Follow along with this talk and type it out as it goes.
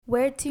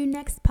Where to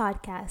Next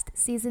Podcast,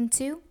 Season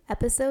 2,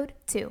 Episode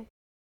 2.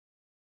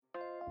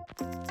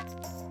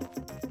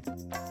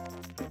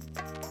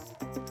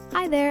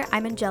 Hi there,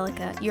 I'm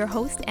Angelica, your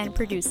host and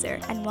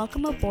producer, and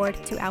welcome aboard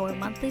to our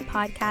monthly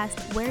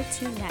podcast, Where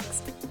to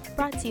Next,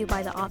 brought to you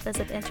by the Office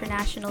of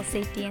International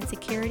Safety and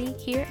Security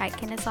here at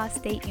Kennesaw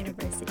State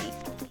University.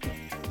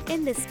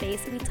 In this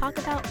space, we talk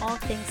about all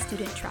things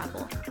student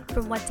travel,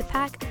 from what to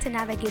pack to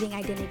navigating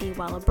identity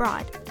while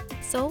abroad.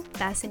 So,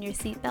 fasten your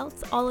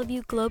seatbelts, all of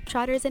you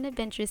globetrotters and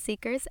adventure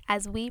seekers,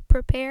 as we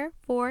prepare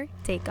for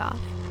takeoff.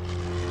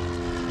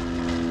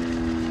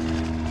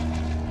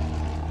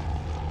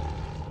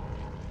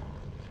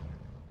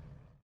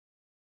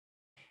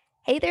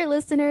 Hey there,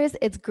 listeners.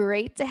 It's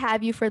great to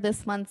have you for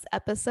this month's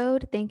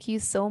episode. Thank you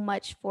so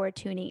much for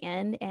tuning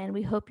in, and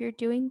we hope you're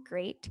doing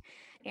great.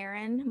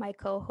 Erin, my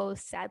co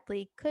host,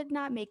 sadly could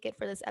not make it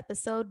for this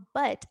episode,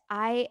 but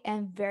I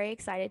am very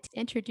excited to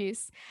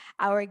introduce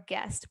our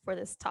guest for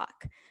this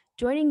talk.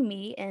 Joining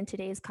me in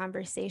today's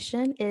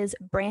conversation is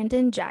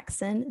Brandon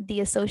Jackson, the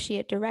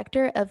Associate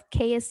Director of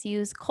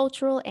KSU's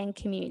Cultural and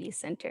Community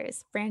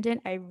Centers. Brandon,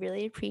 I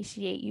really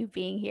appreciate you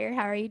being here.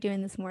 How are you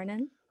doing this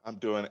morning? I'm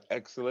doing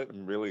excellent.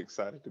 I'm really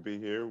excited to be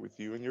here with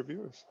you and your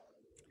viewers.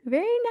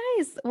 Very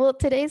nice. Well,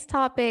 today's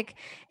topic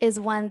is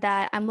one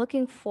that I'm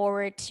looking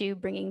forward to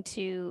bringing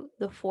to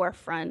the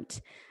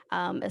forefront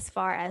as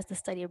far as the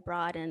study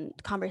abroad and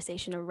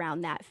conversation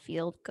around that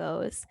field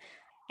goes.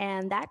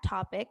 And that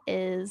topic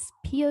is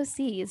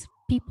POCs,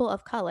 people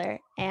of color,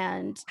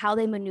 and how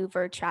they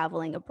maneuver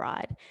traveling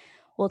abroad.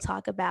 We'll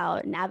talk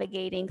about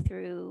navigating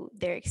through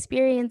their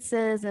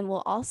experiences, and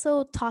we'll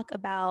also talk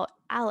about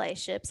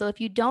allyship. So,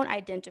 if you don't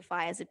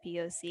identify as a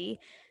POC,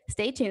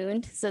 stay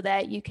tuned so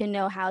that you can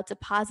know how to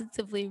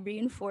positively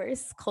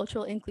reinforce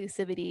cultural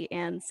inclusivity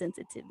and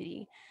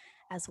sensitivity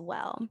as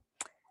well.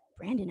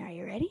 Brandon, are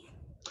you ready?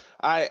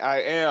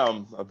 I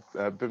am.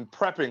 I've been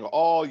prepping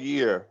all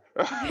year.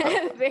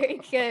 Very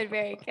good,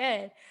 very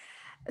good.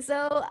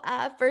 So,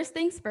 first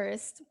things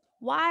first,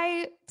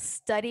 why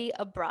study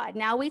abroad?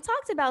 Now, we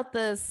talked about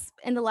this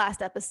in the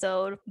last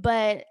episode,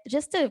 but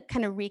just to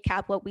kind of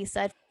recap what we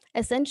said,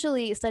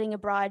 essentially, studying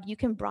abroad, you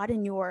can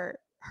broaden your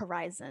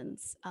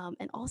horizons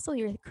and also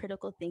your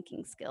critical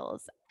thinking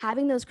skills.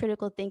 Having those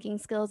critical thinking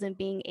skills and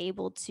being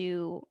able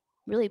to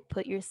really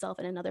put yourself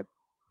in another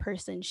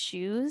person's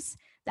shoes,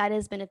 that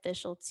is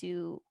beneficial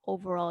to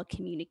overall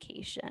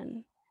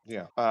communication.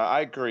 Yeah, I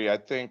agree. I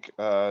think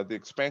the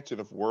expansion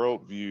of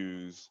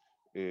worldviews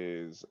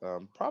is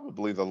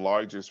probably the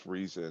largest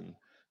reason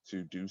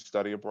to do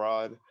study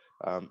abroad.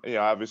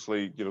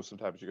 Obviously,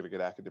 sometimes you're going to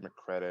get academic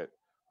credit.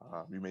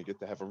 You may get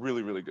to have a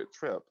really, really good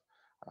trip.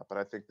 But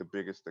I think the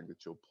biggest thing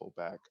that you'll pull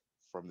back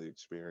from the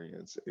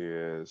experience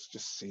is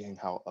just seeing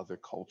how other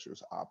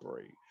cultures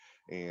operate.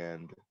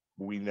 And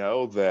we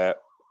know that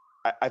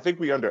I think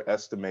we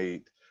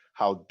underestimate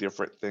how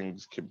different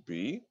things can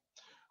be.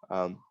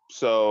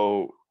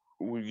 So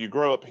when you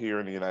grow up here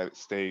in the United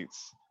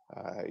States,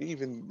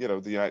 even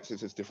the United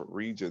States has different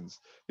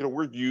regions.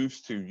 We're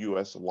used to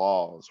U.S.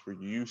 laws,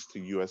 we're used to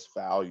U.S.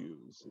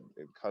 values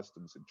and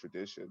customs and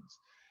traditions,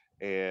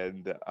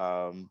 and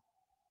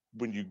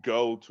when you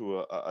go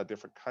to a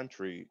different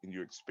country and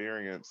you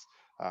experience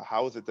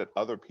how is it that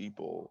other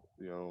people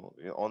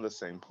on the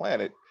same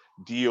planet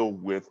deal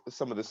with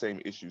some of the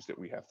same issues that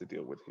we have to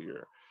deal with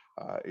here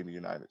in the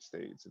United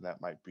States, and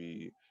that might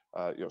be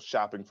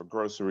shopping for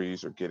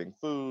groceries or getting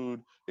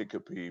food. It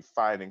could be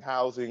finding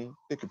housing.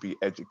 It could be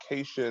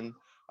education.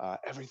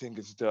 Everything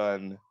is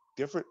done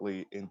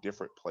differently in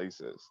different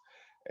places,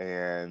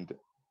 and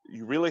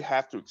you really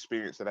have to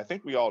experience it. I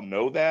think we all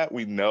know that.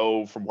 We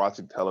know from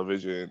watching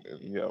television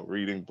and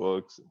reading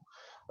books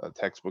and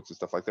textbooks and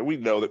stuff like that. We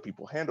know that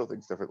people handle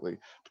things differently,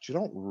 but you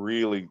don't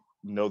really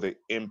know the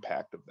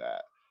impact of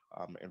that,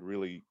 and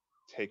really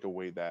take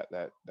away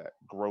that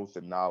growth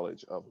and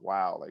knowledge of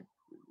wow, like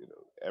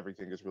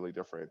everything is really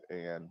different,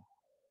 and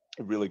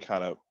it really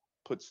kind of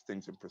puts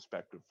things in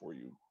perspective for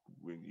you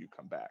when you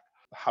come back.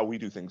 How we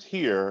do things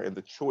here and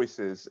the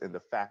choices and the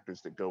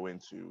factors that go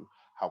into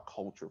how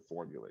culture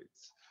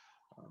formulates.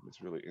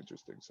 It's really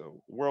interesting.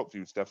 So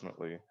worldview is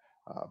definitely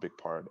a big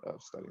part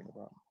of studying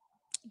abroad.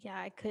 Yeah,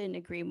 I couldn't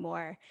agree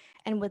more.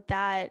 And with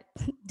that,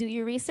 do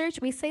your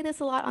research. We say this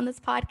a lot on this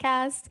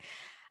podcast,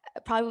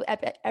 probably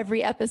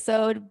every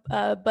episode,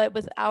 but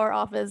with our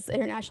office,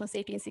 International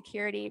Safety and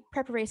Security,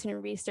 preparation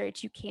and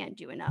research, you can't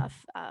do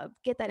enough.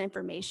 Get that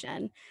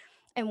information.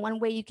 And one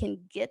way you can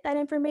get that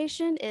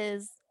information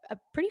is a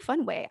pretty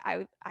fun way,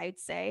 I'd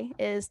say,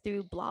 is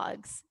through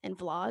blogs and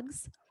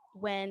vlogs.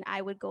 When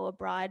I would go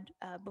abroad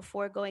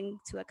before going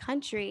to a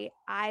country,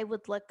 I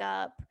would look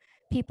up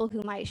people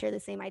who might share the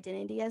same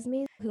identity as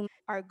me, who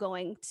are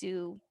going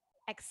to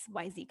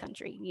XYZ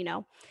country,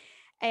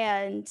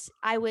 and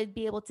I would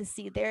be able to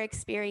see their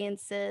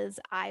experiences.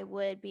 I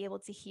would be able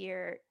to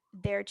hear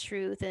their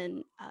truth,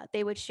 and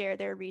they would share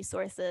their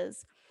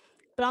resources.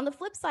 But on the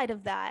flip side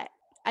of that,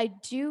 I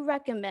do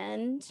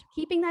recommend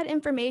keeping that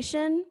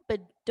information,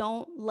 but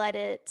don't let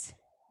it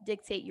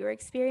dictate your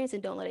experience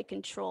and don't let it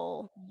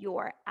control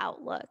your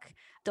outlook.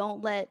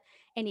 Don't let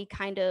any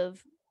kind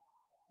of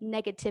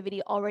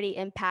negativity already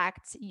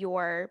impact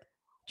your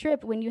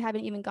trip when you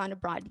haven't even gone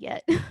abroad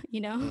yet,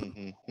 you know?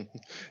 Hmm.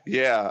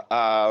 Yeah.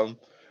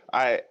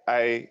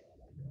 I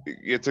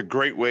it's a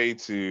great way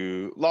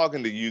to log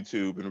into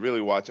YouTube and really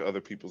watch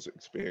other people's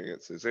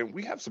experiences. And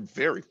we have some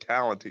very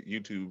talented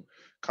YouTube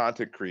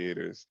content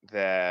creators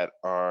that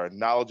are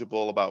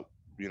knowledgeable about,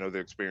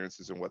 their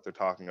experiences and what they're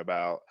talking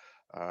about.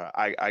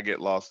 I get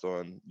lost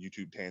on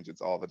YouTube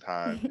tangents all the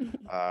time,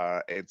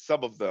 and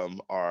some of them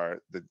are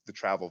the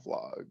travel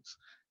vlogs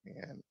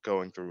and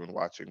going through and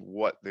watching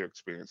what their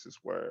experiences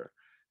were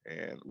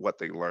and what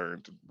they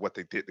learned, what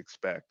they didn't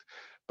expect.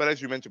 But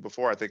as you mentioned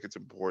before, I think it's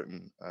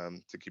important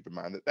to keep in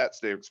mind that that's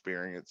their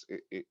experience.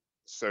 It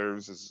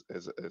serves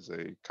as a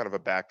kind of a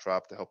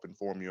backdrop to help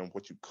inform you on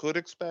what you could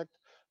expect,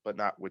 but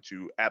not what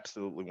you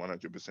absolutely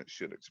 100%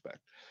 should expect.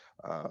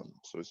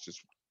 So it's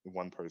just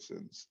one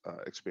person's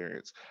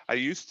experience. I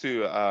used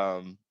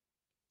to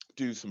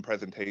do some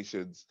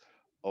presentations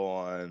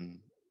on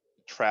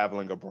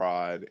traveling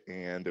abroad,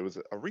 and there was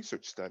a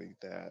research study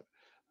that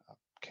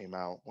came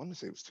out. I want to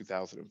say it was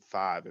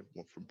 2005. It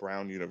went from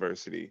Brown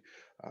University.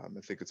 I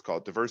think it's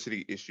called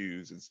Diversity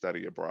Issues in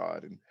Study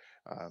Abroad.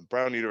 And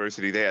Brown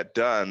University, they had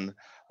done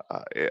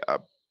a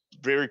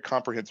very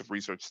comprehensive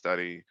research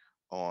study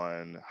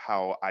on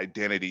how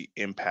identity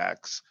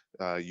impacts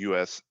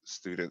U.S.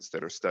 students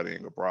that are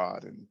studying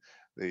abroad. And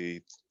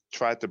they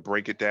tried to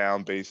break it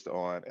down based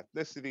on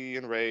ethnicity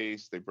and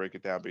race. They break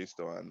it down based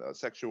on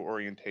sexual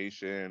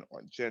orientation,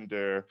 on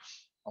gender,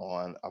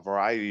 on a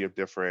variety of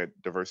different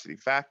diversity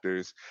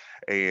factors.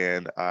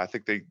 And I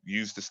think they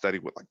used the study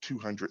with like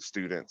 200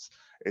 students,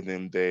 and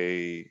then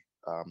they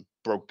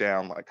broke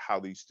down like how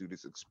these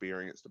students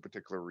experienced the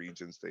particular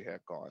regions they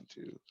had gone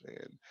to,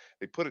 and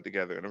they put it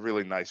together in a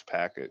really nice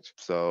package.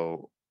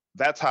 So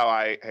that's how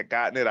I had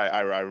gotten it. I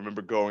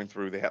remember going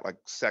through, they had like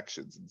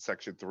sections, and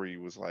section three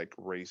was like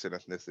race and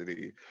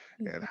ethnicity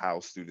and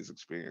how students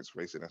experience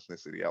race and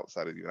ethnicity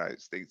outside of the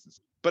United States.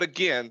 But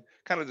again,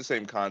 kind of the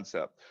same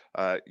concept.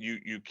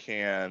 You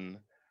can.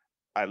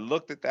 I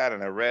looked at that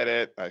and I read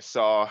it. I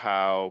saw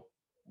how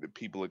the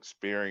people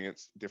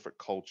experience different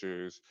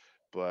cultures,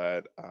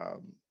 but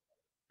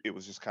it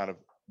was just kind of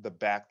the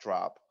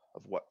backdrop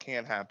of what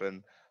can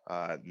happen,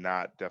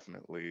 not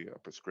definitely a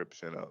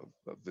prescription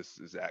of this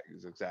is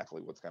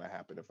exactly what's going to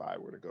happen if I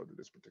were to go to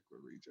this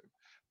particular region.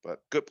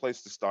 But good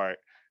place to start.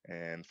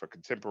 And for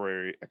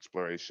contemporary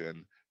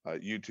exploration,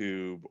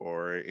 YouTube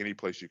or any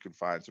place you can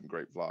find some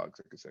great vlogs.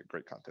 Like I said,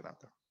 great content out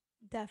there.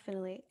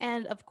 Definitely.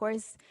 And of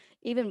course,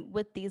 even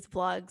with these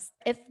vlogs,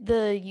 if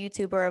the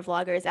YouTuber or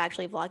vlogger is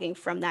actually vlogging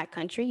from that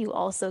country, you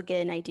also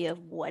get an idea of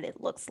what it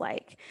looks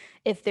like.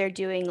 If they're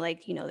doing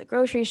like, the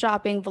grocery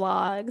shopping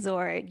vlogs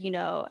or,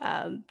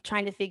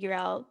 trying to figure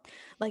out,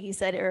 like you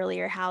said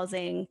earlier,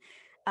 housing,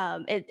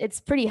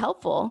 it's pretty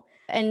helpful.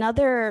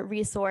 Another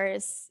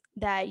resource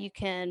that you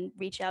can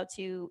reach out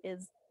to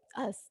is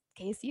us,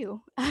 KSU.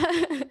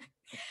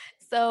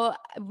 So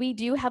we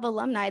do have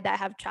alumni that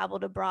have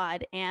traveled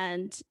abroad,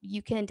 and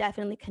you can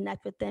definitely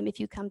connect with them if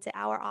you come to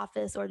our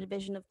office or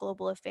Division of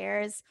Global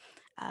Affairs.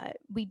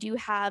 We do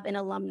have an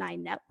alumni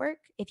network.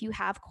 If you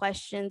have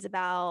questions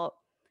about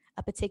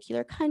a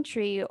particular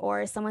country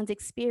or someone's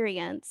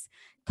experience,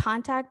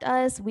 contact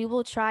us. We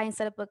will try and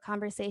set up a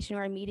conversation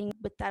or a meeting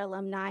with that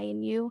alumni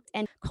and you.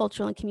 And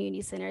cultural and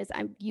community centers,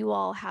 you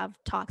all have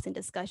talks and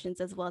discussions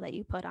as well that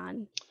you put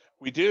on.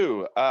 We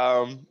do.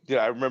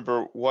 Yeah, I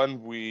remember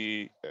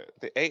the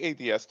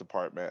AADS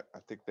department, I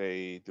think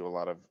they do a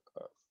lot of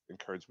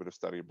encouragement of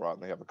study abroad,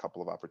 and they have a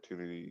couple of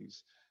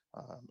opportunities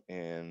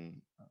in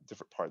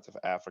different parts of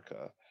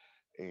Africa.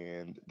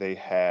 And they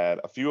had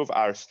a few of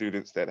our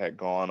students that had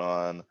gone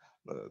on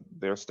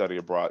their study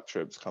abroad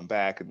trips come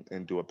back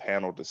and do a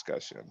panel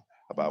discussion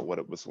about what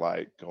it was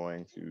like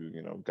going to,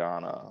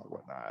 Ghana or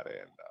whatnot.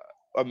 And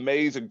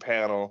amazing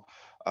panel.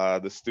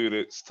 The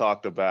students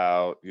talked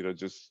about,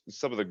 just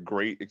some of the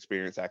great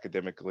experience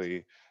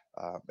academically,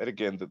 and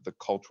again, the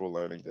cultural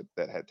learning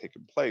that had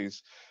taken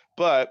place.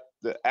 But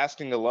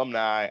asking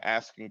alumni,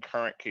 asking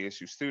current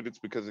KSU students,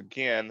 because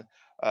again,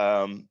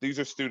 these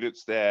are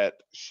students that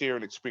share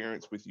an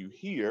experience with you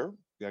here.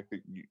 Like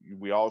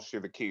we all share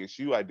the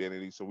KSU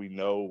identity, so we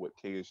know what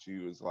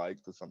KSU is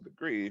like to some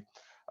degree,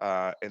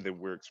 and then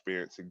we're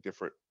experiencing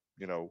different,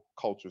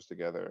 cultures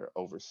together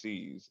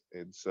overseas,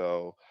 and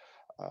so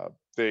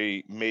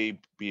they may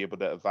be able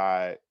to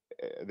advise.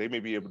 They may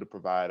be able to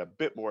provide a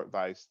bit more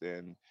advice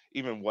than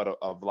even what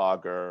a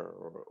vlogger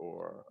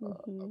or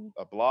Mhm.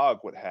 a blog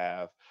would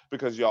have,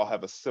 because y'all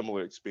have a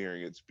similar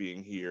experience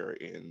being here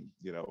in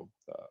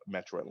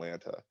Metro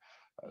Atlanta,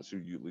 so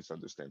you at least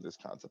understand this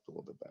concept a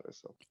little bit better.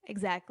 So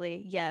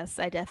Exactly. Yes,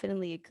 I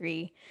definitely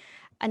agree.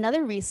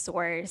 Another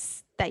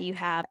resource that you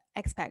have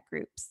expat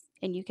groups,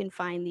 and you can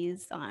find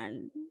these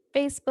on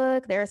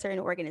Facebook. There are certain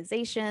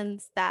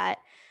organizations that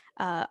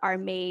are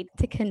made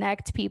to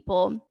connect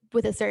people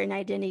with a certain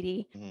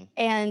identity. Mhm.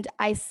 And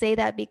I say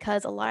that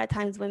because a lot of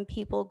times when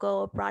people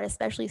go abroad,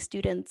 especially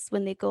students,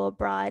 when they go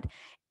abroad,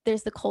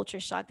 there's the culture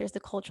shock, there's the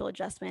cultural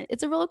adjustment.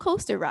 It's a roller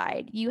coaster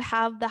ride. You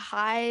have the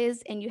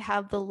highs and you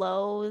have the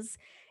lows.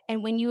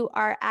 And when you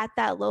are at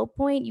that low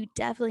point, you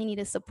definitely need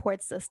a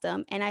support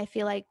system. And I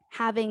feel like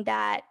having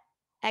that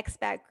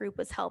expat group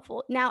was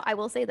helpful. Now, I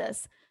will say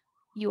this,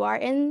 you are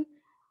in,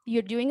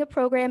 you're doing a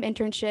program,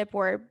 internship,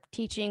 or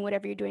teaching,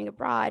 whatever you're doing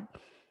abroad.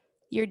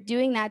 You're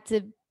doing that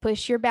to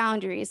push your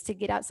boundaries, to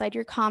get outside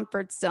your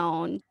comfort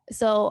zone.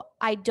 So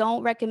I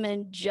don't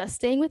recommend just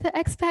staying with the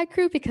expat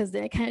group because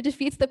then it kind of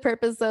defeats the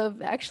purpose of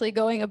actually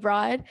going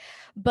abroad.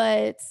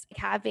 But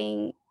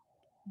having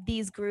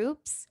these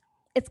groups,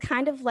 it's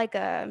kind of like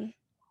a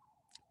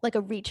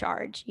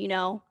recharge, you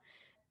know,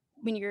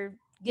 when you're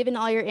given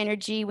all your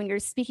energy, when you're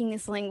speaking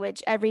this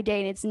language every day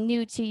and it's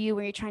new to you,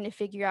 when you're trying to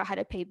figure out how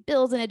to pay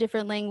bills in a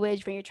different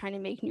language, when you're trying to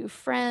make new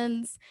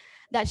friends,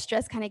 that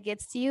stress kind of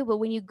gets to you. But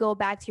when you go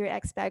back to your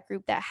expat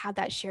group that have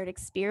that shared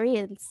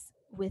experience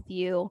with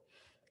you,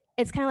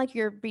 it's kind of like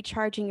you're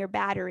recharging your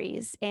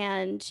batteries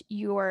and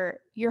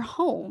you're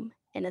home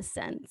in a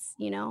sense,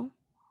 you know?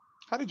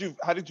 How did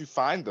you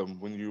find them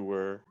when you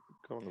were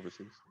going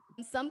overseas?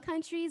 In some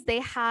countries,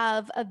 they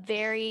have a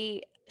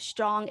very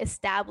strong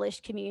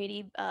established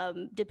community,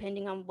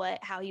 depending on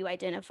how you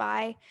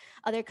identify.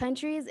 Other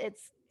countries,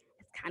 it's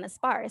kind of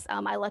sparse.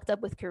 I looked up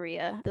with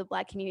Korea. The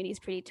Black community is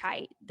pretty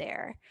tight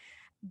there.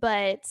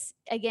 But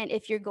again,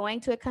 if you're going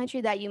to a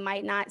country that you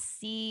might not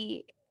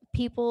see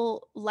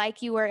people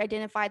like you or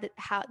identify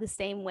the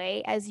same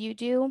way as you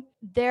do,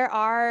 there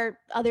are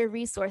other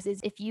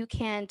resources. If you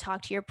can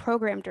talk to your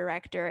program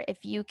director,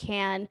 if you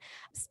can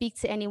speak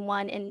to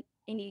anyone in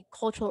any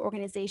cultural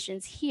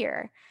organizations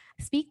here,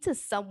 speak to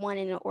someone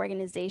in an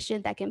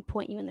organization that can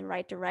point you in the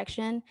right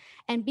direction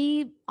and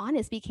be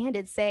honest, be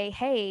candid, say,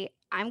 hey,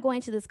 I'm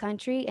going to this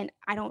country and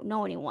I don't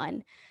know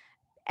anyone.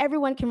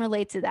 Everyone can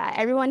relate to that.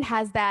 Everyone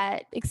has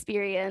that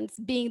experience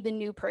being the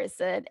new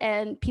person,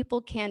 and people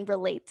can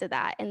relate to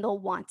that and they'll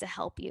want to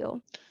help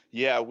you.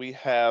 Yeah, we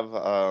have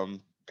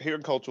here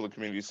in cultural and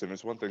community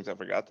centers. One thing I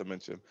forgot to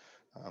mention,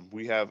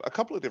 we have a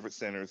couple of different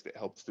centers that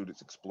help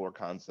students explore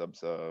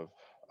concepts of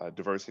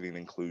diversity and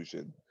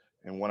inclusion.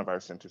 And one of our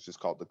centers is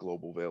called the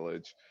Global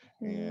Village,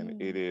 and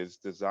it Mm. is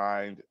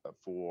designed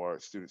for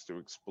students to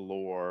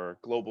explore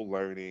global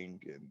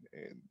learning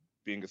and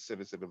being a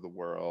citizen of the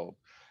world.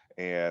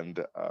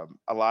 And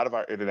a lot of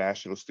our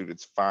international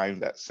students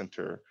find that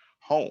center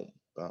home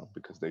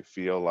because they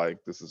feel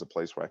like this is a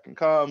place where I can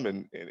come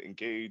and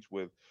engage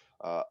with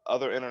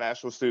other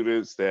international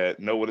students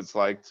that know what it's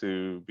like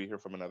to be here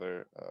from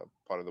another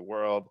part of the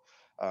world.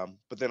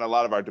 But then a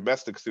lot of our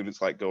domestic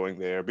students like going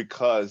there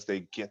because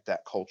they get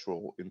that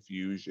cultural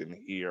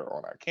infusion here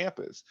on our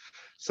campus.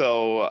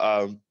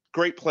 So,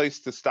 great place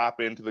to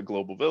stop into the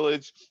Global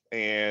Village.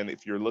 And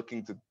if you're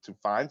looking to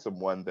find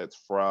someone that's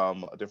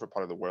from a different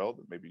part of the world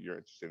that maybe you're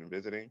interested in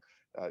visiting,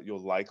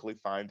 you'll likely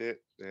find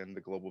it in the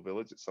Global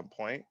Village at some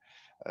point.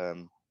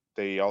 Um,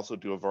 they also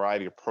do a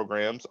variety of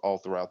programs all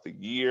throughout the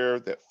year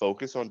that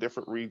focus on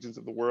different regions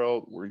of the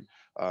world. Where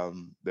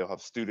they'll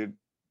have students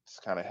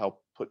kind of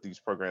help put these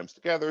programs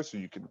together, so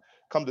you can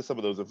come to some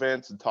of those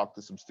events and talk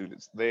to some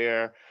students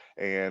there.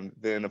 And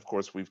then, of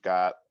course, we've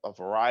got a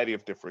variety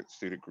of different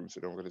student groups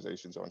and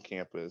organizations on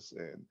campus,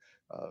 and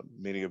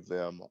many of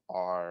them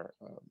are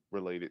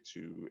related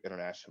to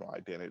international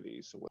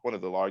identity. So, one of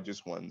the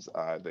largest ones,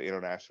 the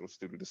International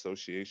Student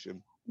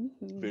Association,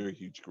 Mhm. very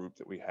huge group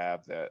that we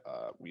have that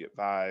we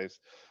advise.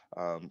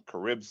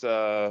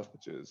 Caribsa,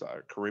 which is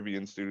our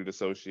Caribbean Student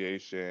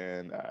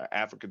Association,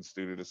 African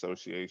Student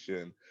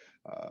Association.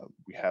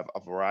 We have a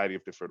variety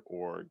of different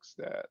orgs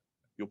that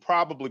you'll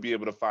probably be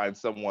able to find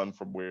someone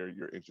from where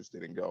you're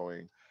interested in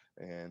going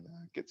and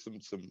get some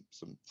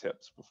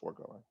tips before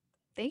going.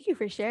 Thank you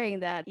for sharing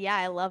that. Yeah,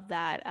 I love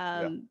that.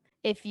 Yeah.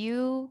 If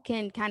you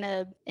can kind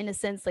of, in a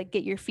sense, like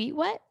get your feet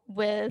wet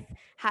with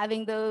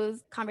having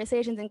those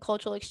conversations and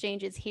cultural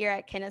exchanges here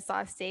at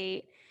Kennesaw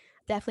State,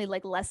 definitely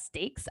like less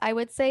stakes, I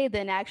would say,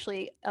 than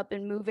actually up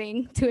and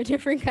moving to a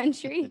different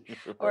country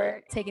Right.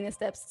 or taking the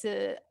steps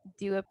to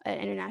do an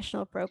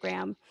international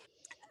program.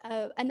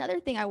 Another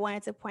thing I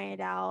wanted to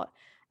point out,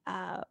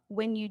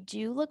 when you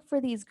do look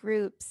for these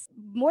groups,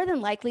 more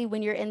than likely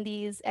when you're in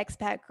these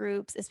expat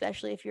groups,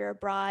 especially if you're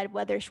abroad,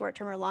 whether short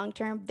term or long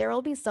term, there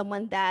will be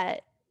someone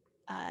that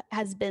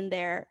has been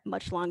there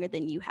much longer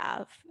than you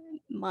have,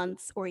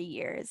 months or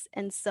years.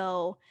 And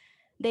so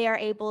they are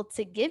able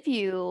to give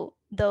you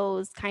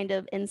those kind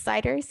of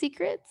insider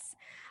secrets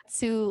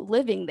to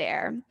living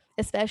there,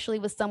 especially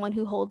with someone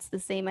who holds the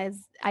same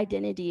as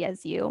identity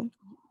as you.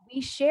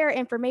 We share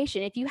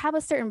information. If you have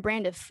a certain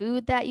brand of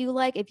food that you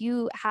like, if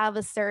you have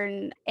a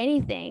certain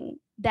anything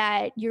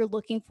that you're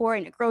looking for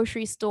in a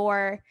grocery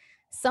store,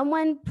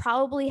 someone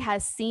probably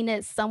has seen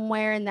it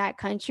somewhere in that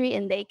country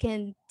and they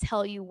can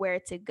tell you where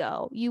to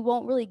go. You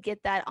won't really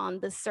get that on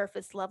the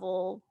surface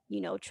level,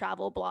 you know,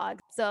 travel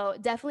blog. So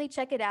definitely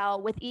check it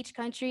out. With each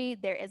country,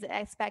 there is an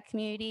expat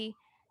community.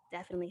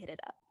 Definitely hit it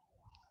up.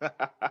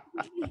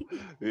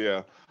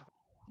 Yeah.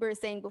 We were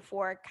saying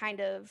before,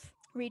 kind of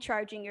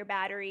recharging your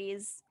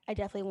batteries. I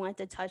definitely wanted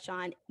to touch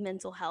on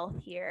mental health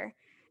here.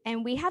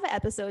 And we have an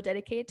episode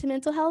dedicated to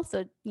mental health.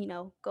 So,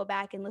 go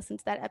back and listen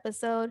to that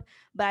episode.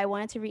 But I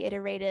wanted to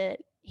reiterate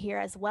it here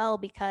as well,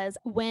 because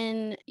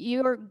when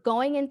you're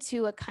going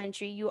into a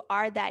country, you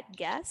are that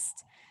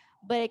guest,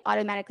 but it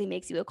automatically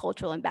makes you a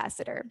cultural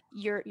ambassador.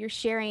 You're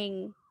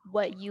sharing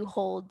what you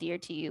hold dear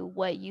to you,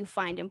 what you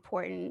find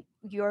important,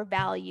 your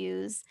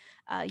values,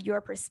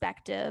 your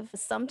perspective.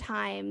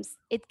 Sometimes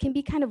it can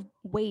be kind of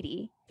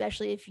weighty,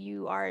 especially if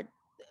you are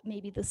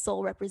maybe the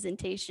sole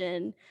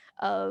representation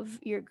of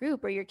your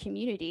group or your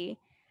community.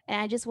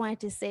 And I just wanted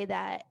to say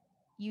that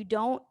you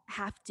don't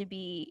have to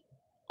be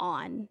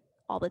on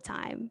all the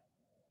time,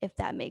 if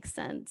that makes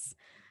sense.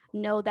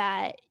 Know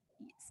that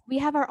we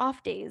have our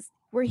off days.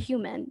 We're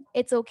human.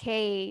 It's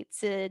okay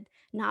to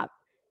not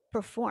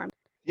perform.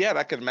 Yeah, and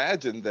I can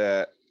imagine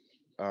that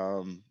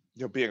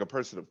being a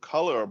person of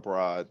color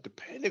abroad,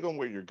 depending on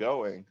where you're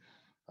going,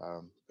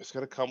 it's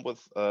going to come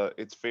with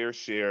its fair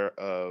share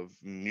of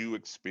new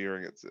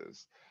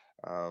experiences.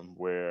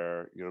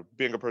 Where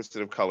being a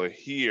person of color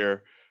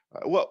here,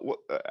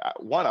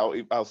 one,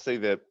 I'll say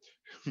that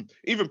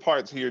even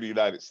parts here in the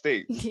United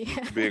States,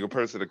 Yeah. being a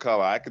person of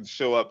color, I can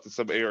show up to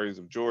some areas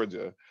of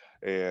Georgia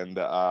and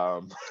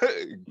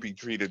be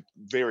treated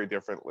very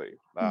differently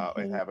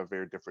and Mhm. have a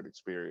very different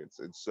experience.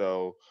 And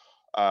so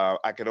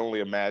I can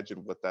only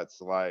imagine what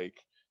that's like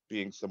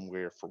being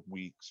somewhere for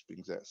weeks,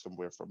 being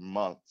somewhere for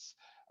months,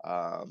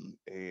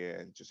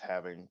 and just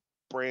having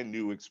brand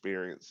new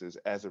experiences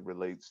as it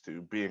relates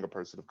to being a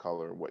person of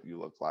color, what you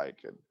look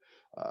like, and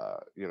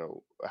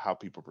how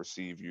people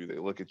perceive you. They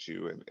look at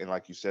you, and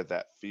like you said,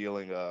 that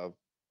feeling of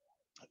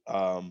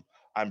um,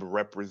 I'm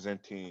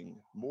representing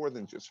more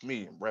than just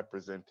me. I'm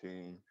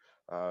representing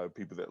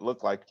people that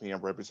look like me.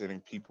 I'm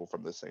representing people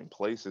from the same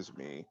place as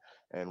me,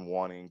 and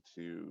wanting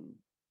to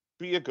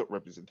be a good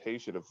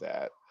representation of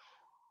that,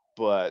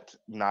 but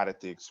not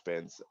at the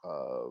expense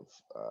of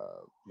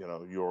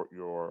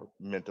your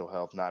mental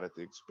health, not at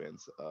the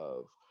expense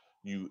of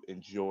you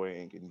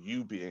enjoying and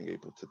you being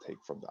able to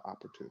take from the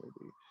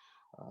opportunity.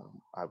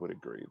 I would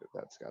agree that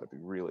that's got to be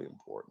really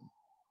important.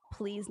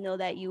 Please know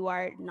that you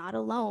are not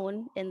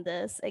alone in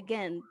this.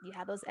 Again, you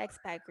have those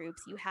expat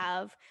groups, you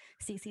have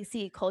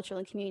CCC, Cultural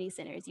and Community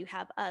Centers, you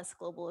have us,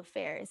 Global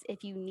Affairs.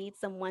 If you need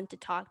someone to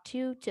talk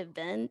to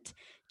vent,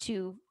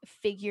 to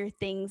figure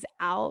things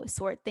out,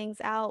 sort things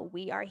out,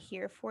 we are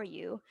here for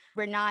you.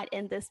 We're not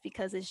in this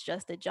because it's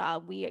just a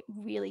job. We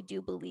really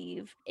do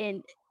believe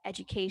in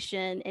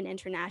education and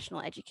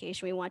international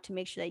education. We want to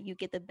make sure that you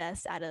get the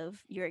best out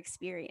of your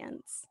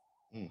experience.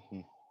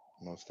 Hmm.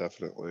 Most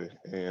definitely.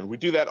 And we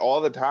do that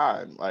all the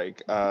time.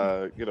 Like,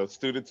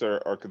 students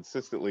are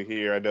consistently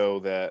here. I know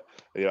that,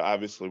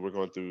 obviously we're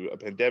going through a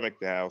pandemic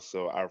now,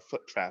 so our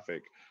foot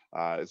traffic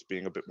is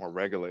being a bit more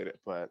regulated.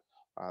 But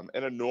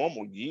in a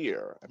normal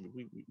year, I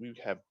mean, we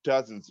have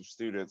dozens of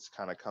students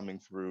kind of coming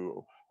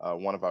through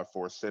one of our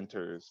four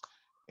centers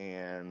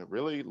and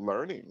really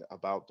learning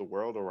about the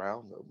world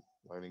around them,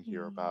 learning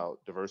here Mhm.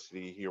 about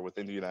diversity here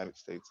within the United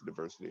States and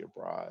diversity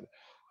abroad.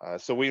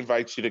 So we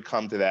invite you to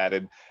come to that,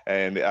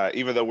 and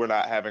even though we're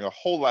not having a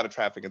whole lot of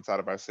traffic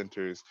inside of our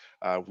centers,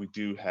 we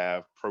do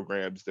have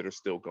programs that are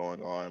still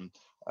going on.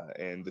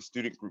 And the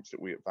student groups that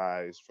we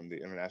advise from the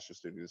International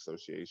Student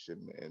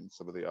Association and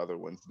some of the other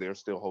ones, they're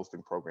still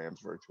hosting programs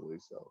virtually.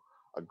 So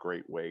a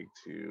great way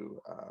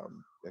to,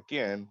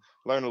 again,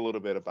 learn a little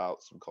bit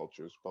about some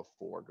cultures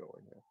before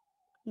going there.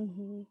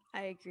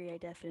 I agree. I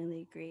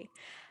definitely agree.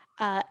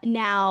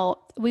 Now,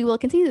 we will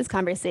continue this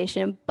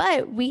conversation,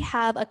 but we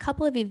have a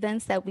couple of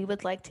events that we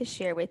would like to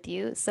share with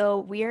you. So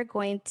we are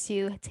going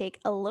to take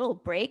a little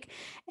break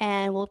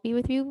and we'll be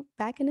with you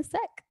back in a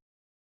sec.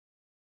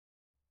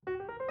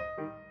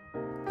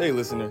 Hey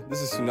listener,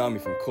 this is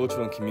Tsunami from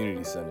Cultural and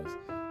Community Centers.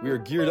 We are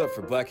geared up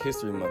for Black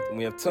History Month and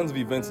we have tons of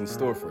events in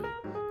store for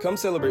you. Come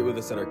celebrate with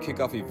us at our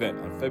kickoff event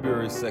on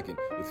February 2nd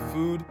with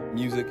food,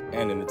 music,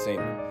 and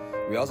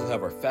entertainment. We also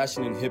have our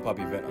fashion and hip hop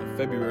event on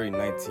February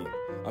 19th.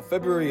 On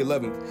February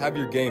 11th, have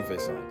your game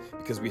face on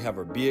because we have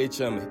our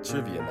BHM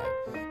Trivia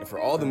Night. And for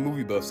all the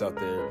movie buffs out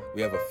there,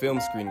 we have a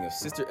film screening of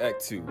Sister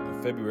Act 2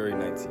 on February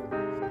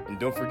 19th. And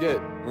don't forget,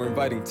 we're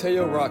inviting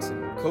Teo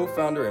Roxon,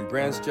 co-founder and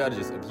brand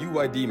strategist of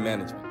UID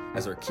Management,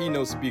 as our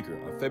keynote speaker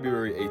on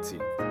February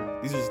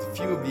 18th. These are just a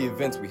few of the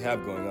events we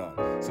have going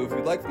on, so if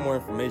you'd like more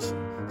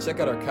information, check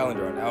out our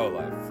calendar on Our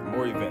Life for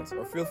more events,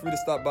 or feel free to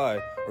stop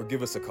by or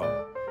give us a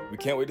call. We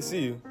can't wait to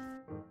see you.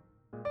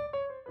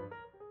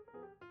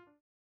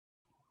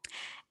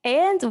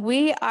 And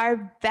we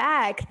are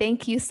back.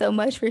 Thank you so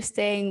much for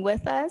staying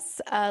with us,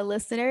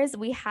 listeners.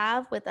 We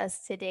have with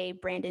us today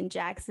Brandon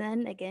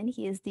Jackson. Again,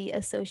 he is the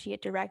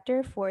Associate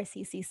Director for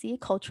CCC,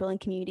 Cultural and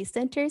Community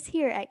Centers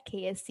here at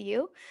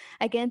KSU.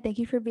 Again, thank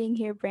you for being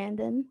here,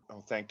 Brandon. Oh,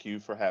 thank you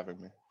for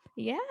having me.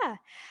 Yeah.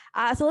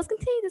 So let's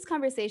continue this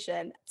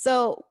conversation.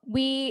 So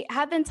we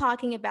have been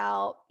talking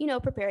about,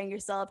 preparing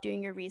yourself,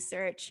 doing your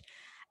research.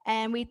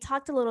 And we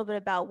talked a little bit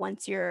about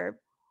once you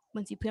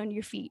put on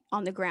your feet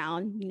on the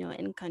ground,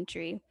 in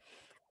country.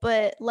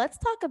 But let's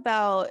talk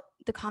about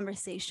the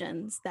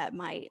conversations that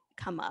might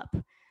come up.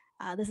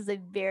 This is a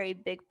very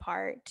big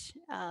part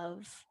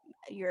of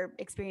your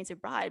experience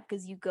abroad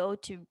because you go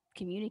to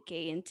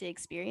communicate and to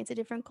experience a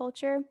different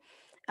culture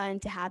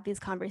and to have these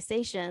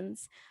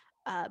conversations.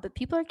 But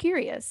people are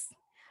curious.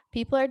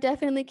 People are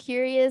definitely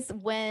curious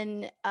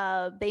when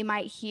they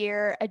might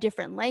hear a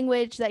different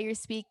language that you're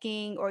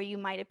speaking, or you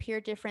might appear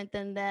different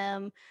than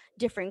them,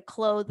 different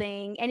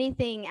clothing,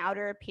 anything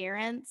outer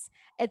appearance.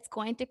 It's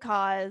going to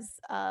cause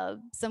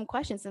some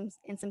questions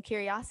and some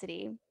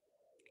curiosity.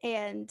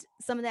 And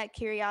some of that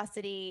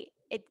curiosity,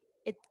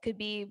 it could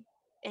be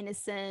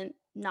innocent,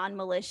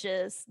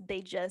 non-malicious.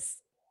 They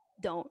just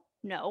don't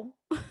know.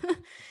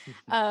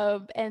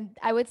 And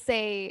I would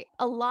say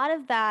a lot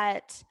of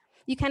that,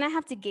 you kind of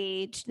have to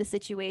gauge the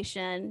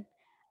situation,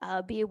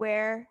 be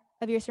aware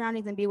of your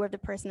surroundings and be aware of the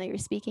person that you're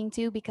speaking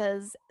to,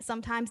 because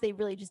sometimes they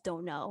really just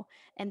don't know,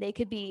 and they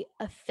could be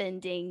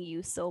offending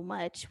you so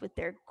much with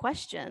their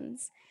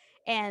questions,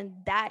 and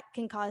that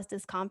can cause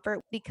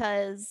discomfort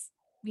because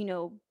you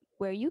know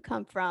where you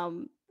come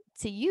from,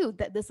 to you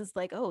that this is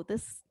like, oh,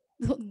 this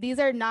these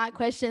are not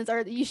questions,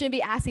 or you shouldn't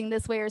be asking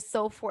this way, or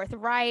so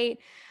forthright.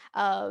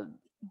 uh,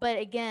 but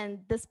again,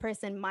 this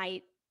person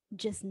might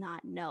just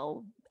not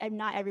know, and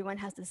not everyone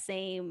has the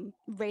same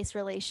race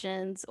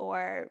relations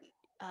or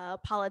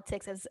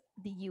politics as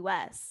the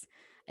US.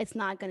 It's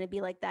not going to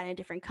be like that in a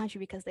different country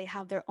because they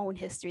have their own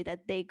history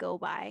that they go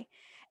by.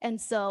 And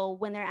so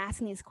when they're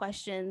asking these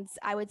questions,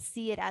 I would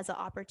see it as an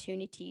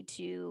opportunity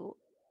to,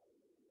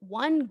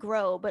 one,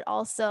 grow, but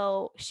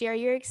also share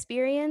your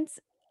experience.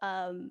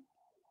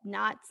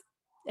 Not,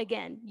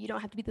 again, you don't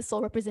have to be the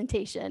sole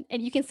representation,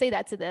 and you can say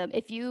that to them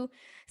if you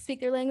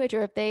speak their language,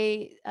 or if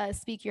they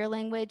speak your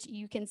language.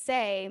 You can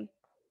say,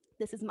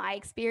 this is my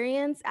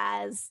experience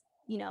as,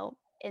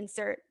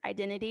 insert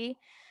identity,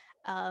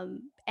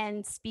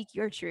 and speak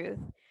your truth.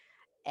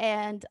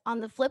 And on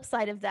the flip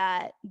side of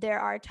that, there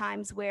are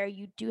times where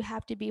you do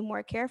have to be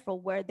more careful,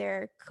 where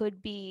there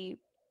could be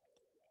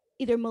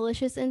either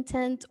malicious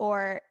intent,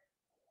 or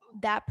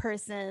that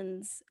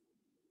person's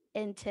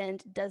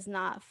intent does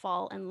not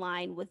fall in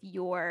line with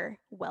your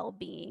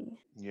well-being.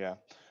 Yeah.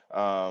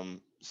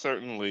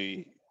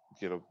 Certainly,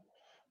 you know,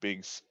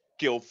 being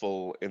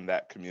skillful in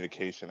that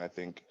communication, I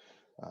think,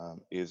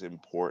 is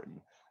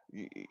important.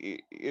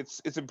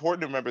 It's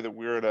important to remember that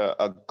we're in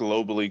a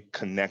globally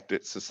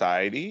connected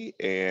society,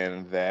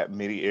 and that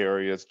many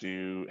areas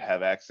do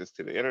have access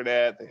to the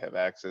internet. They have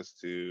access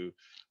to,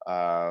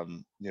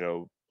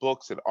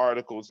 books and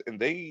articles, and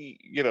the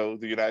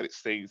United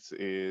States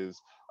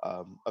is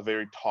a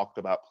very talked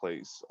about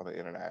place on the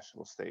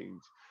international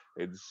stage,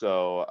 and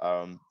so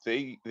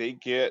they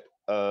get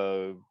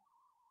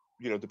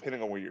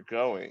depending on where you're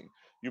going,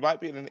 you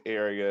might be in an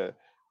area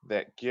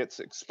that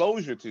gets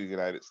exposure to the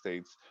United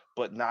States,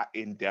 but not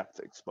in-depth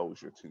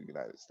exposure to the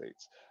United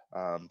States.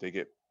 They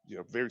get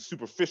very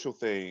superficial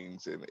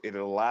things, and it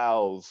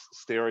allows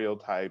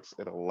stereotypes.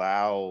 It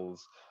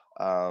allows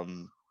a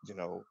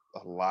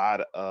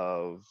lot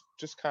of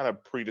just kind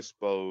of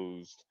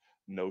predisposed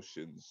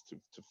notions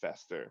to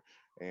fester.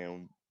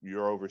 And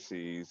you're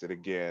overseas, and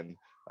again,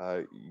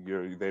 they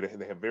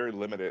have very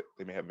limited.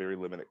 They may have very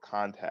limited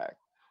contact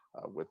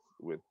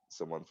with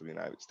someone from the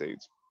United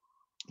States,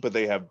 but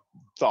they have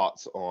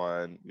thoughts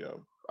on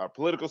our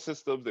political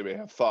systems. They may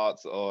have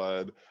thoughts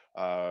on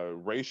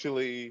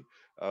racially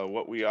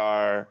what we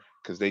are,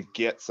 because they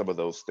get some of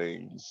those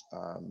things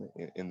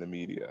in the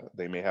media.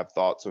 They may have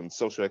thoughts on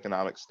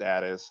socioeconomic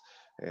status,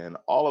 and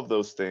all of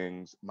those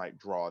things might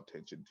draw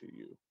attention to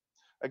you.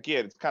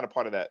 Again, it's kind of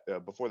part of that.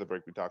 Before the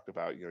break, we talked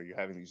about you're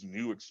having these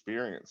new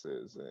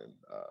experiences, and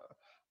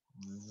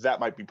that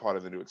might be part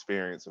of the new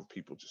experience of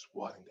people just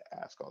wanting to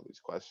ask all these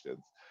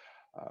questions.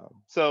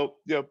 So,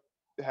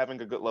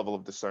 having a good level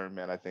of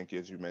discernment, I think,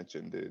 as you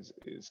mentioned,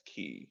 is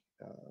key.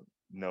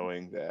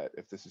 Knowing that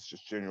if this is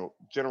just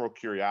general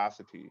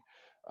curiosity,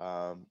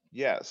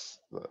 yes,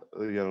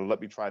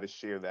 let me try to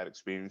share that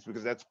experience,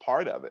 because that's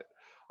part of it.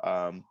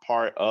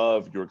 Part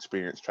of your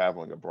experience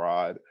traveling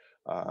abroad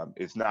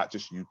is not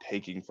just you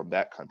taking from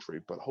that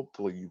country, but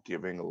hopefully you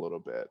giving a little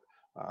bit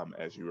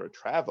as you are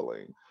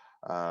traveling.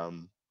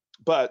 Um,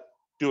 but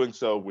doing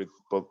so with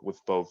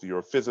both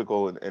your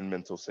physical and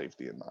mental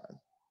safety in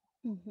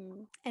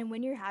mind. And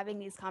when you're having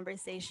these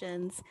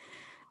conversations,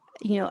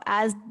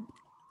 as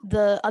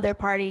the other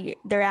party,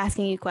 they're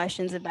asking you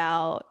questions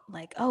about,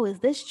 like, oh, is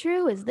this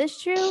true? Is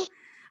this true?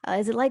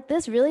 Is it like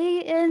this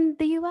really in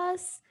the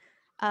US?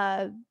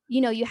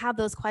 You have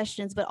those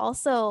questions, but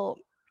also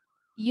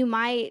you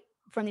might,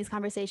 from these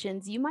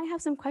conversations, you might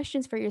have some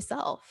questions for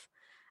yourself,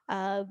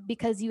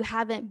 because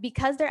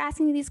they're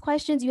asking you these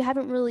questions, you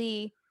haven't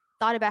really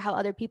thought about how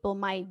other people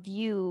might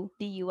view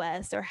the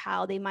US, or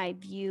how they might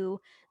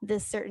view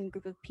this certain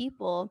group of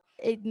people.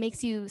 It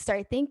makes you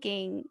start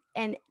thinking,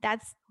 and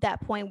that's that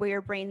point where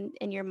your brain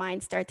and your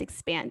mind starts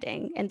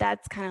expanding, and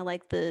that's kind of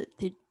like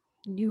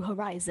new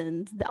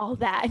horizons, all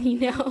that, you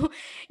know,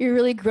 you're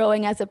really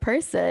growing as a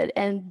person.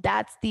 And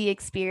that's the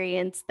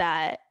experience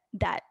that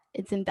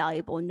it's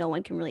invaluable. No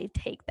one can really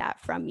take that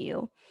from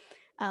you.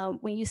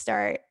 When you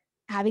start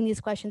having these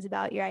questions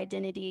about your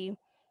identity,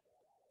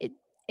 it,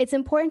 it's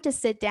important to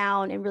sit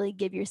down and really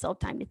give yourself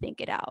time to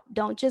think it out.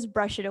 Don't just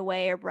brush it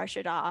away or brush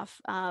it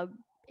off.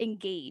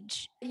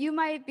 Engage. You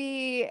might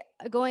be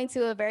going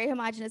to a very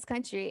homogenous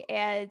country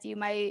and you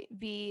might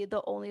be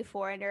the only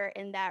foreigner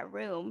in that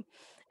room.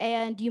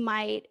 And you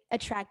might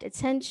attract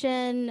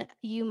attention.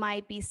 You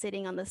might be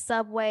sitting on the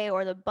subway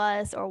or the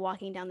bus or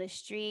walking down the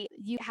street.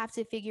 You have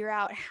to figure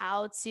out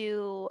how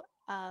to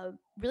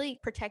really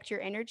protect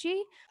your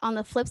energy. On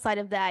the flip side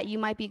of that, you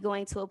might be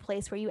going to a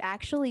place where you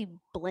actually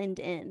blend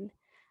in,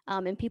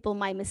 and people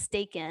might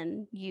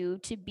mistaken you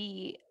to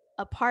be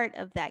a part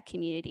of that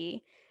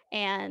community.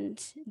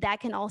 And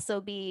that can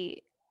also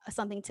be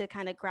something to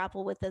kind of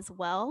grapple with as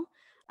well,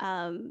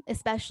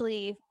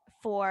 especially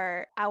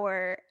for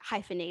our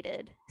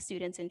hyphenated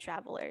students and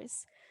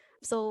travelers.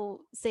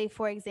 So, say,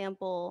 for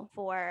example,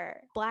 for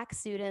Black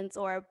students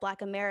or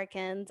Black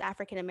Americans,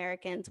 African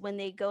Americans, when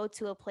they go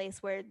to a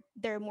place where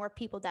there are more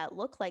people that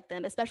look like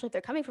them, especially if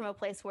they're coming from a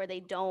place where they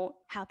don't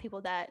have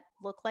people that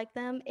look like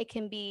them, it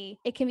can be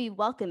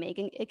welcoming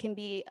and it can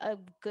be a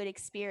good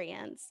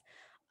experience.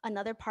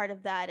 Another part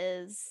of that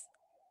is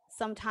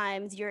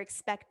sometimes you're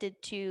expected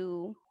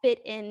to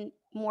fit in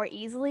more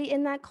easily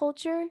in that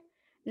culture,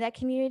 in that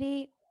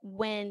community,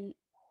 when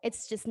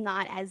it's just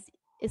not as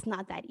it's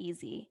not that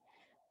easy,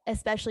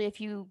 especially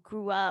if you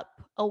grew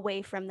up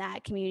away from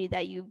that community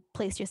that you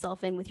placed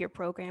yourself in with your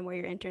program or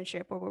your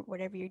internship or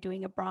whatever you're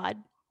doing abroad.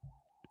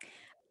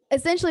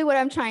 Essentially, what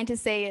I'm trying to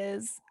say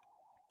is,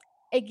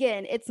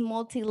 again, it's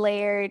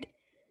multi-layered.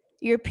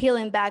 You're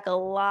peeling back a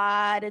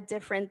lot of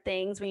different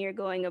things when you're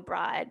going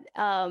abroad,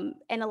 and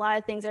a lot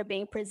of things are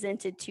being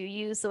presented to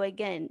you. So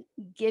again,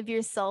 give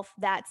yourself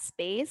that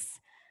space.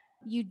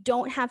 You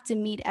don't have to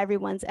meet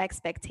everyone's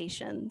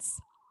expectations.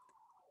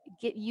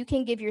 You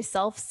can give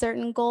yourself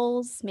certain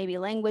goals, maybe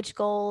language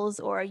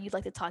goals, or you'd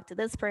like to talk to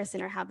this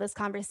person or have this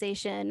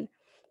conversation.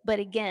 But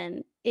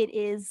again, it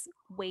is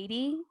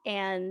weighty,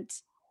 and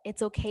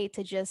it's okay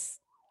to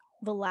just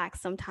relax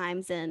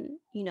sometimes and,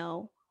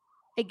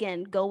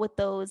 again, go with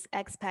those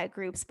expat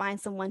groups, find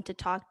someone to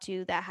talk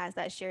to that has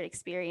that shared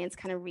experience,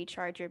 kind of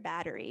recharge your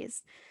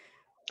batteries.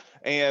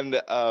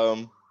 And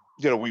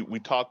we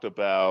talked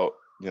about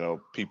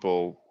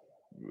people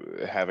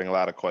having a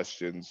lot of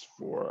questions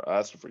for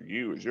us, for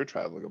you as you're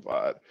traveling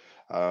abroad.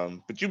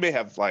 But you may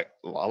have like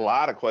a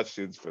lot of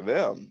questions for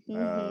them.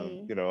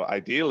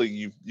 Ideally,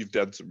 you've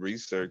done some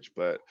research,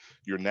 but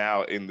you're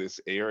now in this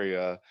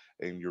area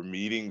and you're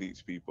meeting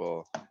these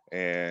people,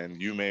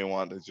 and you may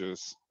want to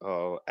just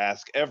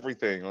ask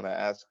everything, want to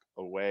ask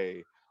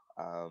away.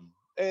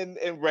 And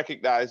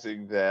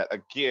recognizing that,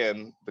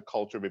 again, the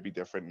culture may be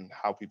different and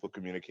how people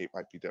communicate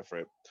might be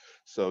different.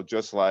 So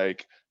just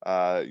like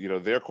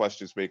their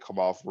questions may come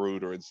off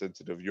rude or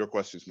insensitive, your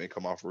questions may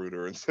come off rude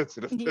or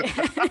insensitive.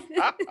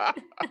 Yeah.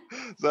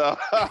 So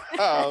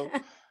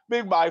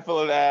being mindful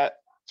of that,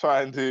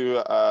 trying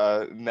to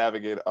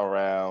navigate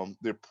around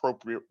the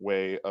appropriate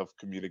way of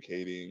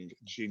communicating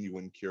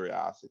genuine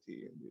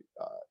curiosity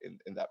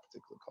in that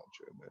particular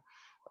culture.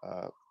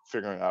 And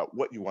figuring out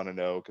what you want to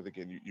know, because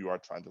again, you are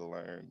trying to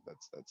learn.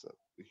 That's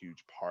a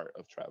huge part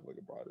of traveling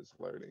abroad, is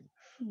learning,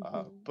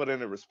 but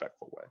in a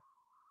respectful way.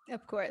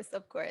 Of course,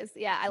 of course.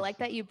 Yeah, I like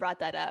that you brought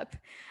that up.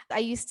 I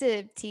used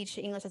to teach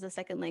English as a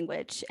second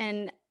language,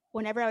 and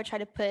whenever I would try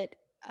to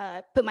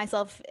put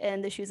myself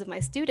in the shoes of my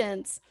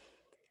students,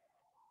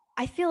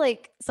 I feel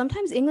like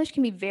sometimes English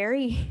can be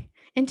very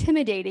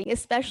intimidating,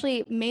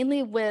 especially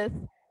mainly with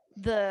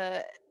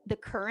the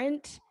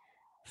current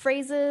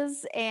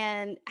phrases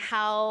and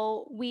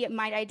how we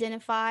might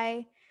identify.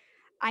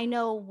 I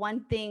know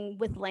one thing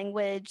with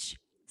language,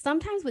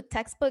 sometimes with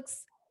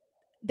textbooks,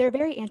 they're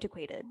very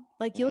antiquated.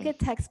 Like you'll get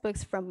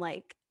textbooks from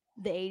like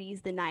the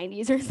 80s, the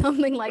 90s or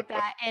something like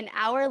that. And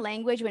our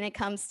language, when it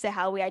comes to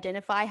how we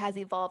identify, has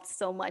evolved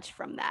so much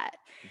from that.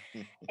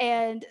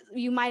 And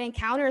you might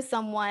encounter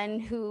someone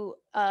who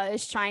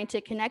is trying to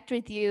connect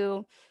with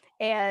you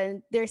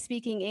and they're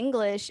speaking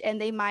English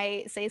and they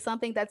might say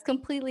something that's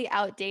completely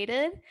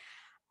outdated.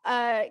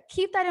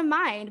 Keep that in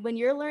mind when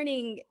you're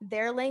learning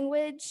their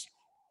language.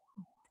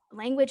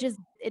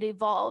 It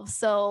evolves.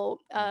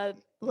 So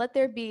let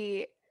there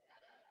be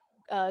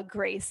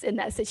grace in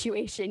that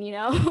situation,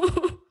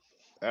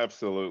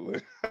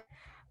 Absolutely.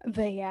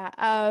 But yeah,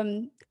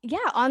 on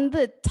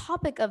the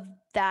topic of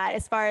that,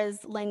 as far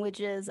as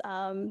languages,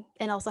 and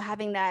also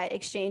having that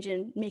exchange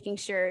and making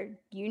sure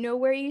you know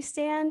where you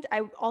stand,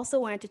 I also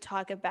wanted to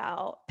talk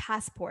about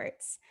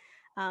passports,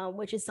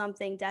 which is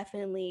something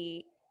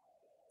definitely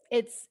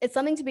it's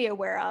something to be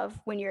aware of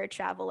when you're a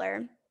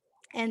traveler,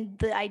 and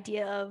the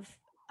idea of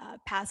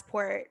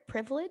passport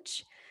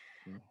privilege.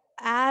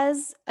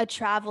 As a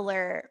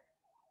traveler,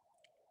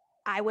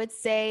 I would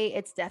say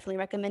it's definitely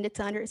recommended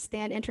to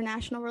understand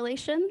international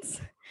relations.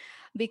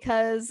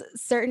 because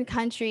certain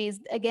countries,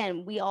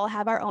 again, we all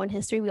have our own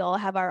history, we all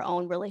have our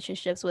own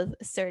relationships with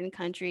certain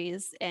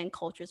countries and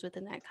cultures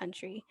within that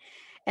country.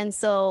 And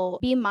so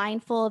be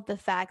mindful of the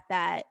fact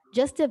that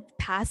just a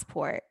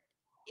passport,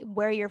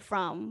 where you're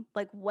from,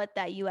 like what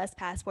that US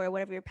passport,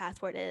 whatever your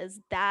passport is,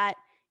 that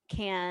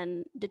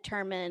can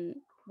determine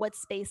what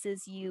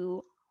spaces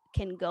you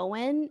can go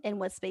in and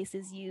what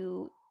spaces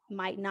you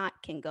might not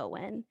can go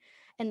in,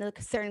 and the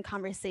certain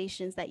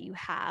conversations that you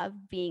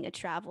have being a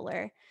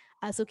traveler.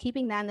 So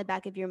keeping that in the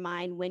back of your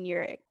mind when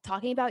you're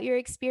talking about your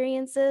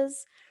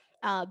experiences,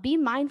 be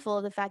mindful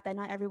of the fact that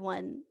not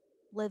everyone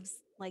lives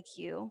like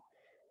you.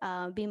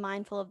 Be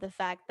mindful of the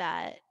fact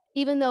that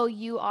even though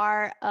you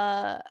are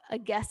a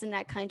guest in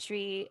that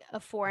country, a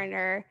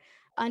foreigner,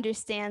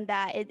 understand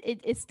that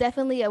it's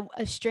definitely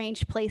a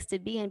strange place to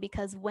be in,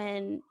 because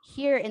when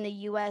here in the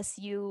US,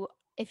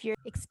 if you're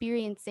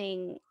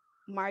experiencing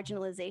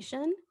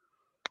marginalization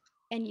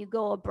and you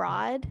go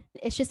abroad,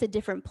 it's just a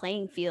different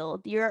playing field.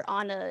 You're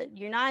not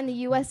in the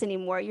US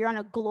anymore. You're on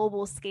a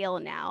global scale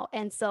now.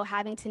 And so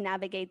having to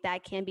navigate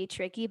that can be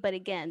tricky. But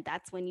again,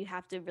 that's when you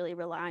have to really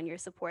rely on your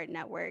support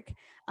network,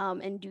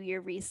 and do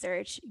your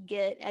research,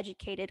 get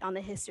educated on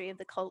the history of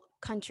the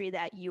country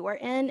that you are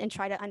in, and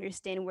try to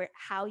understand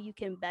how you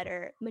can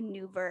better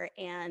maneuver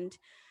and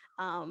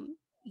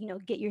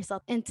get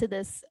yourself into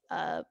this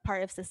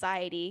part of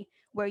society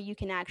where you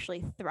can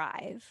actually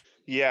thrive.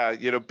 Yeah,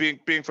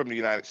 being from the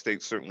United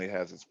States certainly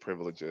has its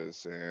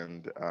privileges,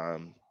 and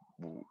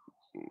w-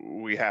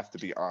 we have to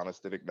be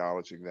honest in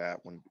acknowledging that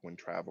when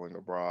traveling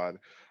abroad,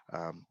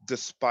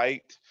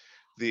 despite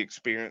the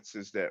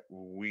experiences that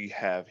we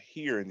have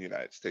here in the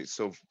United States.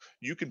 So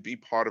you can be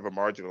part of a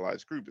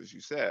marginalized group, as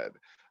you said,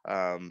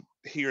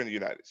 here in the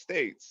United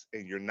States,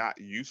 and you're not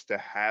used to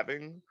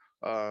having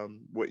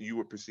what you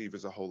would perceive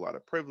as a whole lot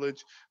of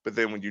privilege. But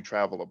then when you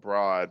travel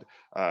abroad,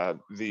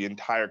 the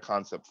entire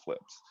concept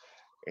flips.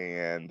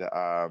 And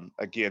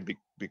again,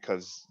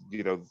 because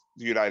the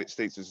United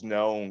States is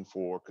known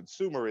for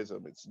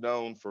consumerism, it's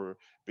known for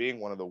being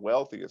one of the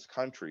wealthiest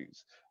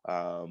countries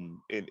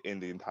in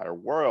the entire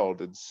world,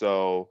 and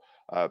so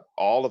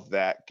all of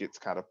that gets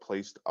kind of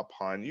placed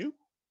upon you,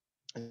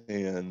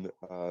 and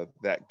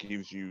that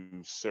gives you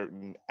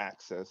certain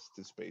access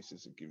to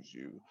spaces. It gives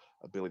you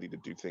ability to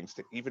do things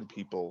that even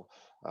people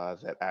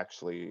that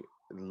actually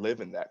live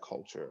in that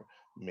culture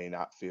may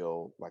not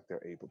feel like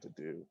they're able to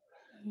do.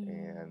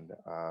 Mm. And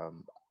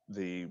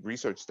the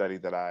research study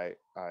that I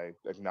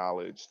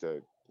acknowledged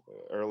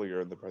earlier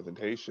in the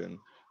presentation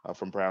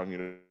from Brown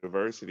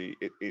University,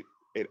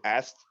 it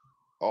asked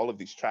all of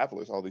these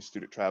travelers, all these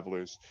student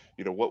travelers,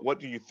 what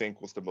do you think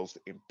was the most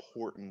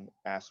important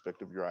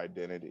aspect of your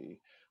identity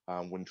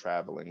when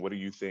traveling? What do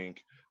you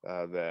think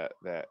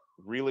that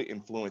really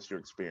influenced your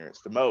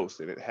experience the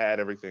most? And it had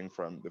everything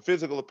from the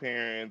physical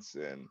appearance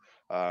and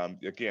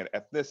again,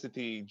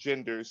 ethnicity,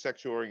 gender,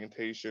 sexual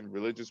orientation,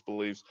 religious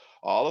beliefs,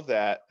 all of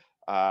that.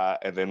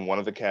 And then one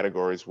of the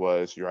categories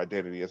was your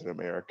identity as an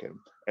American.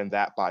 And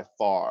that by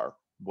far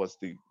was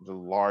the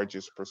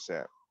largest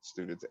percent.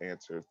 Students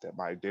answered that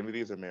my identity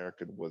as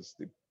American was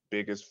the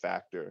biggest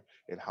factor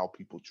in how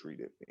people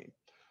treated me.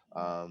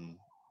 Um,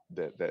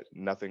 that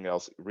nothing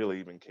else really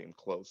even came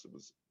close. It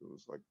was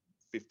like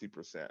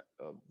 50%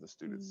 of the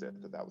students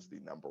said that that was Mm. the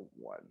number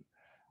one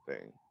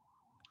thing.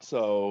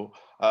 So,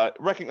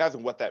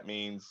 recognizing what that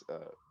means,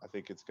 I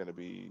think it's going to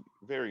be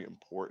very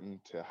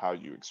important to how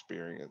you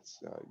experience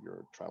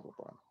your travel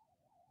abroad.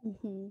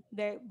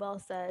 Very well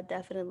said,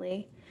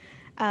 definitely.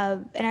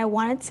 And I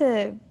wanted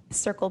to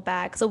circle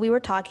back. So we were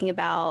talking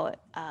about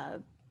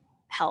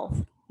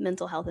health,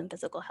 mental health, and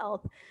physical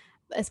health.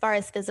 As far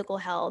as physical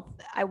health,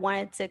 I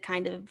wanted to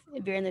kind of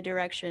veer in the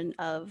direction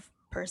of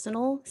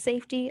personal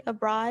safety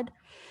abroad.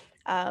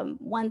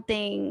 One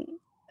thing,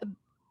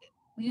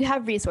 you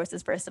have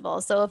resources, first of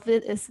all. So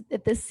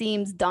if this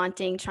seems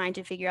daunting, trying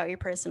to figure out your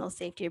personal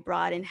safety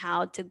abroad and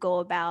how to go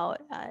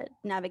about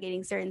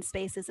navigating certain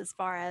spaces as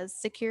far as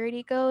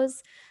security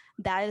goes,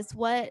 that is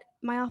what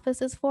my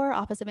office is for,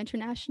 Office of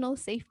International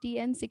Safety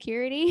and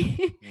Security.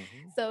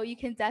 Hmm. So you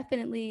can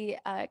definitely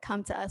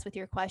come to us with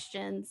your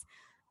questions.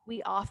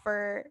 We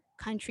offer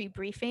country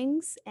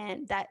briefings,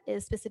 and that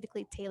is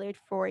specifically tailored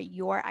for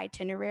your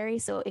itinerary.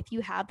 So if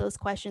you have those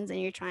questions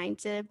and you're trying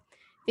to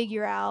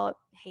figure out,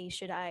 hey,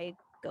 should I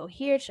go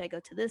here? Should I go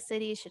to this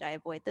city? Should I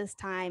avoid this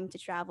time to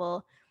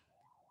travel?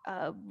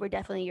 We're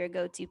definitely your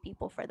go to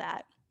people for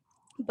that.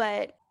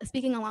 But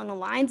speaking along the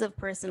lines of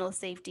personal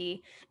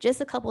safety, just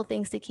a couple of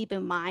things to keep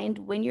in mind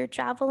when you're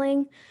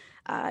traveling.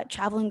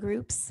 Traveling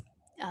groups,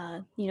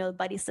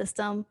 buddy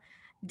system,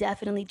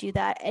 definitely do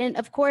that. And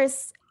of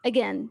course,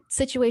 again,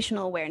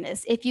 situational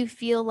awareness. If you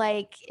feel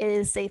like it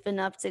is safe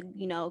enough to,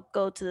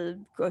 go to the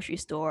grocery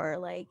store,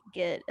 like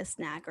get a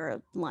snack or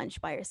a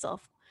lunch by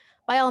yourself,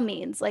 by all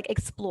means, like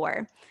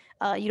explore.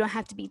 You don't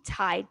have to be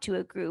tied to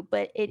a group,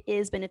 but it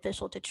is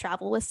beneficial to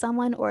travel with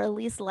someone, or at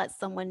least let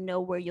someone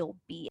know where you'll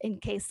be in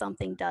case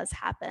something does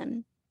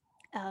happen.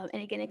 And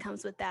again, it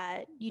comes with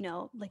that,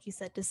 like you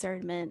said,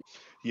 discernment.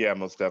 Yeah,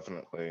 most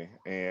definitely.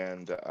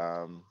 And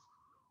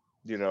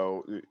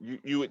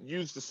you would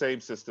use the same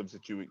systems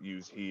that you would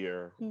use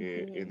here in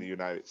the Mhm.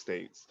 United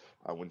States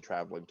when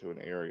traveling to an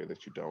area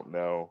that you don't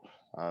know.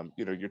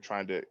 You're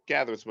trying to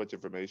gather as much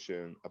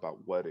information about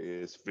what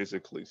is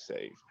physically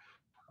safe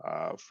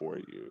for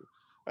you.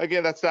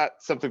 Again, that's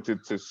not something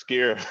to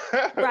scare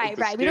Right,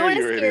 to right. We don't scare want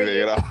you to or scare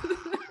anything,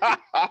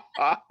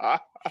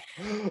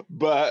 you.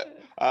 but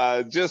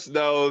just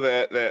know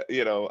that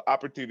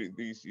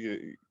opportunities,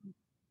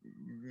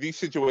 these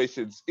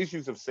situations,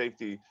 issues of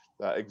safety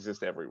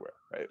exist everywhere,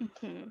 right?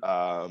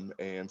 Mhm.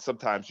 And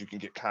sometimes you can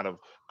get kind of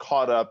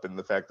caught up in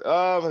the fact that,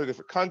 oh, I'm in a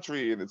different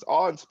country and it's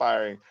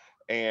awe-inspiring.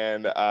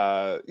 And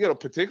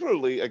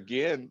particularly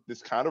again,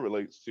 this kind of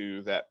relates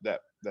to that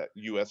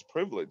U.S.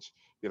 privilege.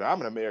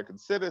 I'm an American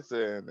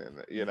citizen,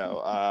 and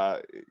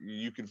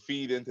you can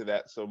feed into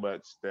that so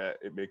much that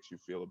it makes you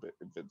feel a bit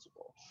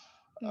invincible.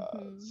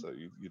 Mhm. So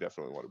you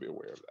definitely want to be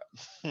aware of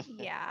that.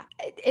 Yeah,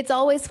 it's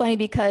always funny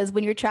because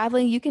when you're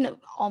traveling, you can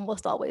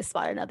almost always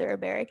spot another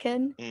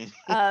American. Mm.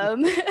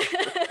 Um,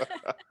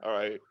 All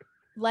right.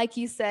 like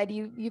you said,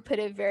 you put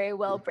it very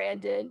well,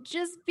 Brandon.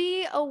 Just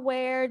be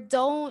aware.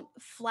 Don't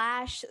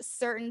flash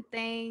certain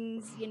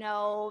things.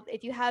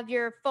 If you have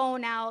your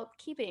phone out,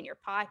 keep it in your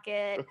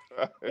pocket.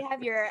 You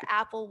have your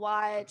Apple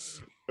Watch,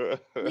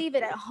 leave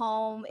it at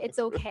home. It's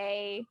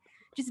okay.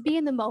 Just be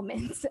in the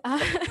moment. All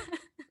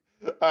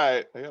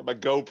right, I got my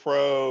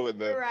GoPro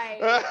and the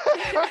Right.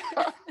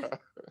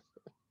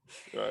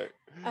 right.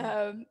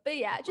 But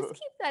yeah, just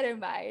keep that in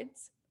mind.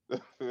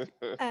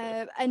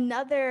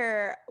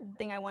 Another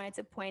thing I wanted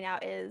to point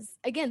out is,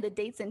 again, the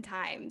dates and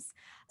times.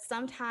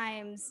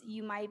 Sometimes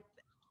you might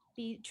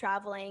be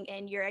traveling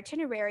and your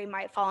itinerary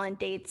might fall on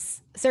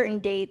certain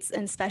dates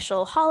and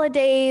special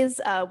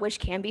holidays, which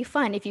can be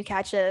fun if you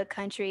catch a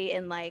country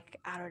in, like,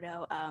 I don't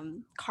know,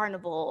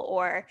 carnival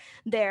or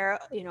their,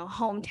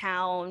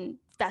 hometown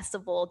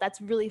festival.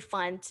 That's really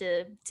fun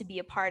to be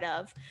a part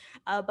of.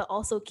 But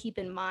also keep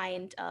in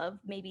mind of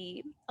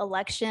maybe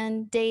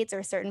election dates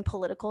or certain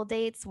political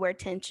dates where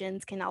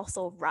tensions can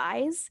also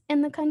rise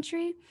in the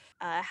country.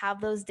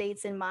 Have those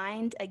dates in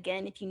mind.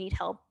 Again, if you need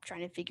help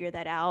trying to figure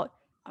that out,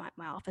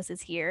 my office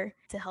is here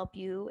to help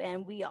you,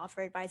 and we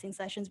offer advising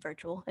sessions,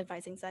 virtual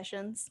advising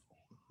sessions,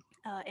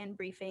 and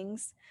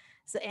briefings,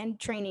 and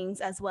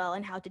trainings as well,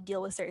 and how to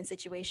deal with certain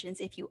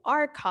situations if you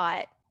are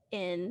caught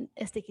in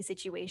a sticky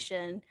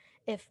situation.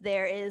 If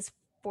there is,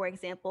 for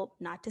example,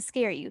 not to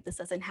scare you, this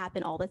doesn't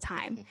happen all the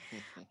time,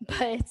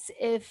 but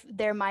if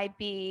there might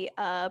be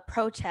a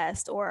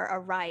protest or a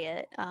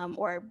riot,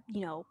 or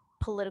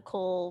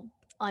political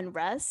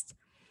unrest,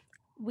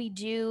 we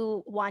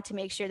do want to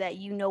make sure that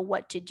you know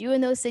what to do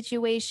in those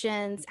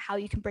situations, how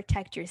you can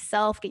protect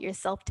yourself, get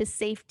yourself to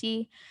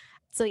safety.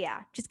 So,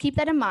 yeah, just keep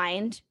that in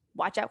mind.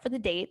 Watch out for the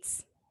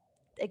dates.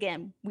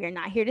 Again, we are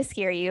not here to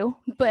scare you,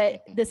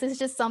 but this is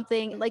just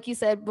something, like you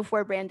said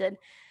before, Brandon,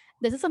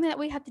 this is something that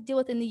we have to deal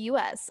with in the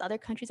US. Other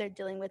countries are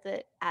dealing with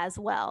it as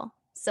well.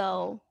 Yeah.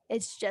 So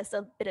it's just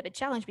a bit of a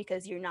challenge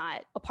because you're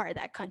not a part of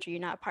that country,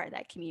 you're not a part of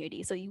that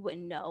community. So you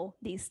wouldn't know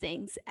these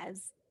things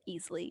as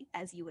easily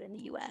as you would in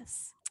the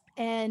US.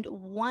 And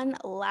one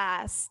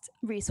last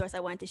resource I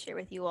wanted to share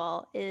with you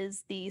all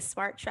is the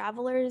Smart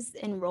Travelers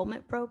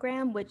Enrollment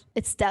Program, which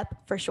it's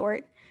STEP for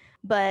short.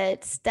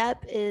 But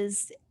STEP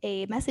is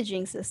a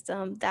messaging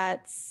system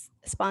that's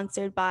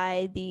sponsored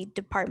by the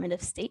Department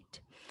of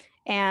State.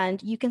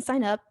 And you can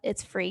sign up,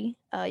 it's free.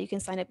 You can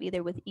sign up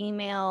either with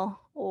email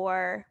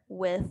or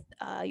with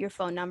your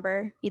phone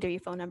number, either your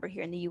phone number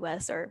here in the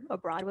US or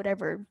abroad,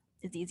 whatever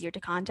is easier to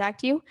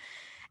contact you.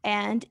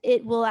 And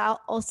it will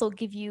also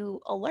give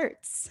you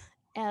alerts,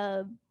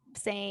 uh,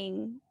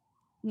 saying,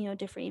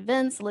 different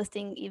events,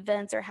 listing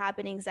events or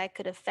happenings that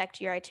could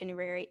affect your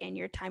itinerary and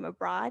your time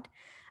abroad,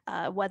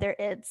 whether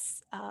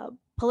it's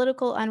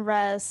political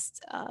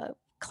unrest,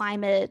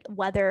 climate,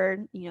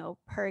 weather,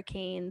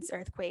 hurricanes,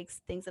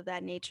 earthquakes, things of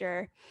that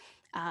nature.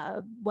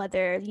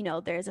 Whether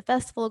there's a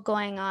festival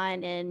going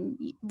on and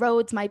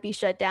roads might be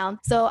shut down.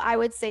 So I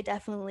would say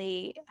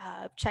definitely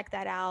check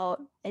that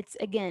out.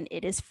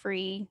 It is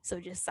free,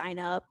 so just sign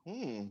up.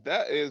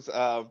 That is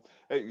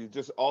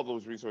just all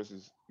those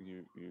resources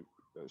you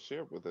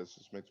shared with us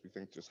just makes me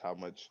think just how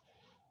much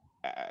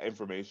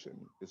information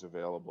is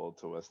available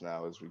to us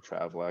now as we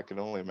travel. I can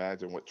only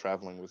imagine what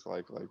traveling was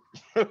like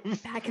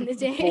Back in the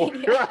day. for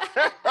Yeah.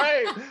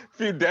 right, a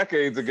few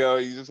decades ago.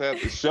 You just had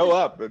to show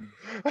up and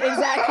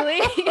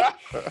Exactly.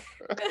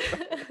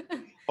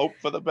 hope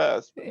for the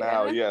best. But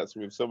now, Yeah. yes,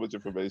 we have so much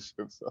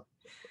information. So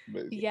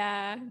amazing.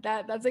 Yeah,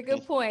 that's a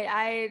good point.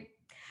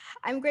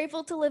 I'm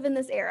grateful to live in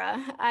this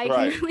era. I can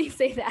Right. really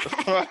say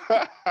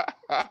that.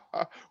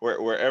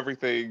 where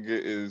everything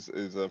is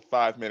a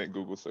 5-minute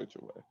Google search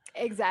away.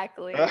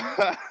 Exactly.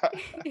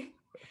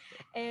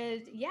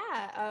 And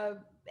yeah,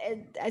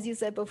 and as you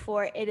said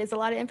before, it is a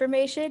lot of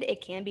information.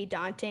 It can be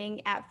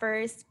daunting at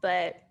first,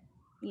 but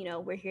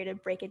we're here to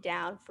break it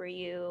down for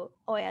you.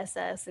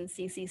 OSS and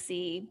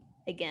CCC,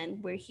 again,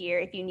 we're here.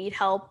 If you need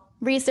help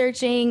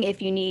researching,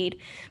 if you need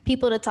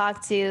people to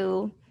talk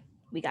to,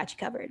 we got you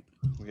covered.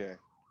 Yeah.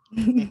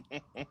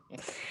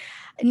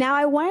 Now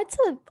I wanted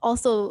to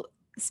also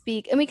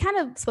speak, and we kind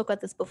of spoke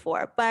about this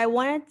before, but I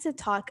wanted to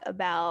talk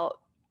about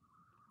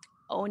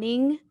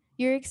owning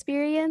your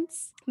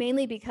experience,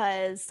 mainly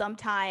because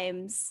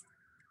sometimes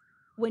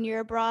when you're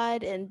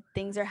abroad and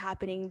things are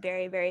happening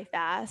very, very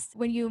fast,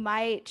 when you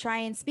might try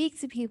and speak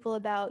to people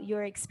about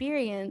your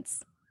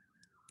experience,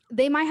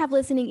 they might have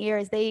listening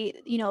ears.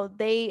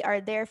 They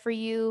are there for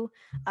you.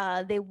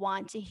 They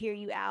want to hear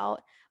you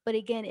out. But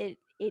again, it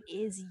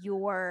is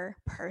your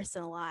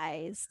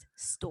personalized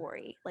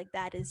story. Like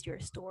that is your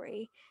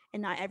story.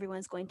 And not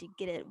everyone's going to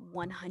get it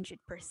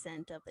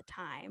 100% of the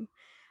time.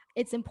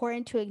 It's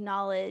important to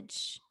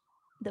acknowledge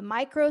the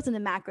micros and the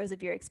macros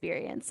of your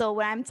experience. So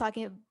when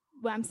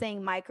I'm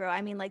saying micro,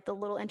 I mean like the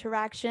little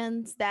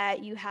interactions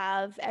that you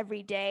have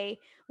every day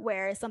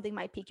where something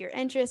might pique your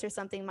interest or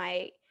something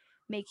might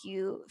make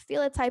you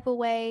feel a type of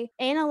way.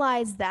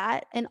 Analyze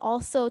that and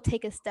also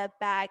take a step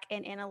back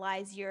and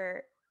analyze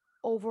your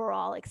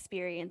overall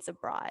experience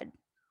abroad.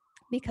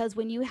 Because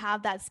when you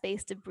have that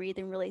space to breathe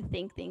and really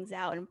think things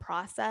out and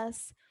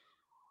process,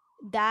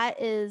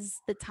 that is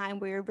the time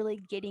where you're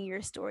really getting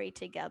your story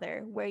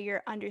together, where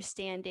you're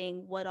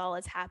understanding what all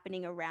is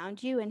happening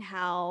around you and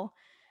how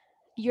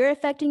you're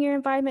affecting your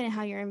environment and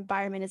how your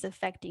environment is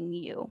affecting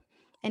you.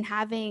 And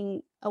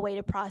having a way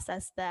to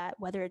process that,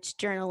 whether it's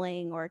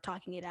journaling or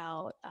talking it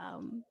out,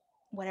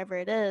 whatever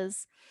it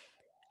is,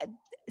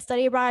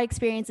 study abroad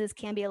experiences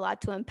can be a lot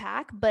to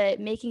unpack, but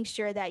making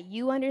sure that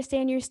you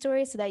understand your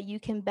story so that you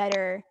can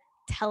better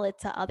tell it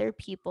to other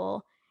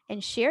people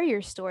and share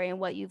your story and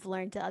what you've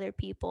learned to other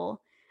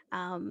people.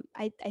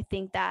 I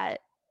think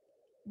that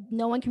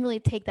no one can really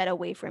take that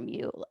away from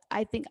you.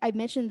 I think I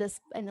mentioned this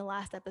in the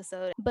last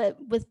episode, but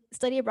with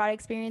study abroad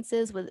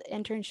experiences, with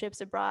internships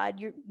abroad,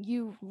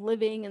 you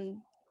living and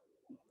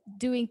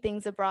doing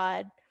things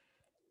abroad,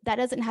 that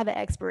doesn't have an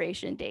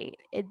expiration date.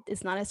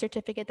 It's not a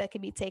certificate that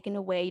can be taken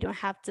away. You don't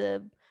have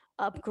to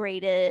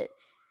upgrade it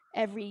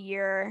every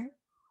year.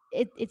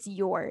 It's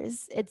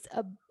yours. It's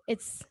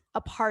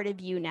a part of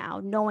you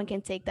now. No one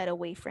can take that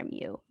away from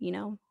you, you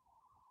know?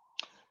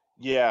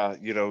 Yeah,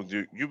 you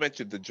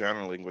mentioned the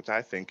journaling, which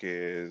I think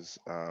is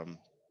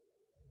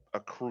a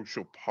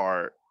crucial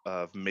part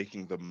of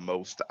making the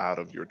most out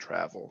of your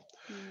travel,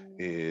 Mm.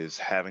 is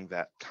having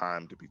that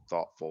time to be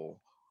thoughtful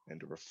and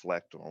to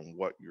reflect on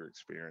what you're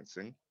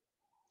experiencing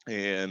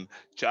and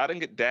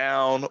jotting it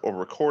down or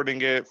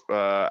recording it,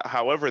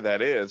 however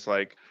that is.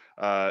 Like,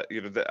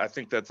 I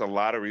think that's a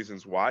lot of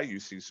reasons why you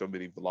see so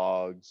many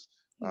vlogs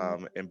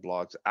Mm. and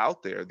blogs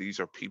out there. These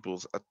are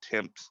people's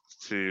attempts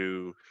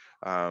to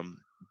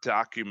um,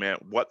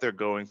 document what they're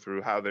going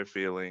through, how they're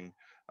feeling,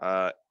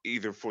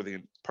 either for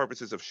the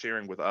purposes of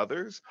sharing with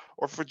others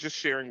or for just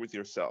sharing with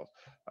yourself,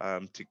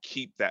 to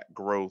keep that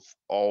growth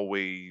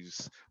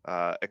always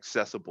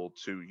accessible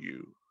to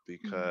you, Mm.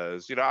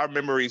 because our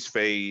memories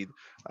fade.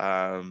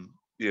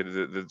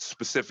 The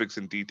specifics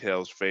and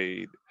details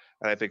fade,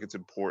 and I think it's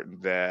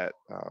important that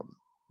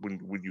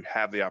when you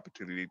have the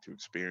opportunity to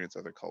experience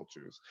other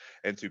cultures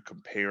and to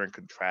compare and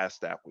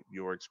contrast that with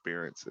your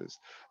experiences.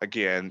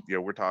 Again,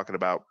 we're talking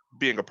about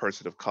being a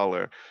person of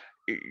color.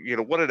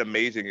 What an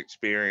amazing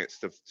experience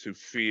to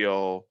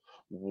feel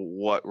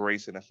what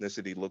race and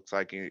ethnicity looks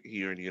like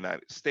here in the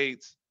United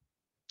States,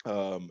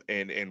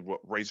 and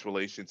what race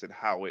relations and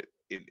how it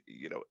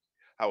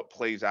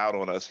plays out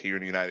on us here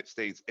in the United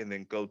States, and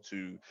then go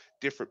to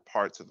different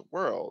parts of the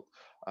world,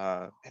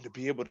 and to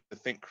be able to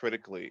think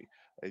critically,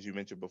 as you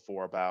mentioned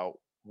before, about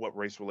what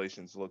race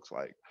relations looks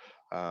like.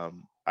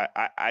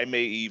 I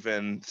may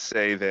even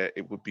say that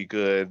it would be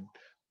good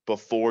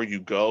before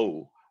you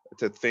go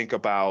to think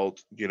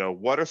about,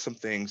 what are some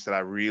things that I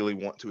really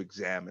want to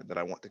examine, that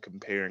I want to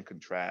compare and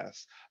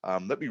contrast.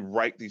 Let me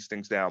write these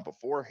things down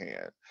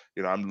beforehand.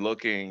 I'm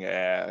looking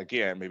at,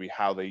 again, maybe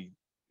how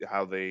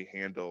they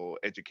handle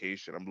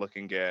education. I'm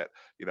looking at,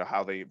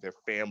 how their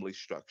family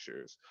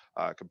structures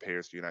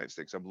compares to the United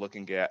States. I'm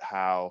looking at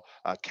how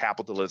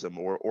capitalism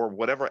or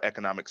whatever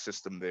economic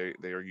system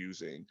they are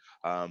using,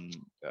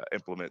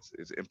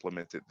 is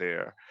implemented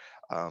there.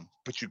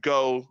 But you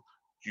go,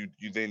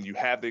 you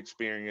have the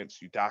experience,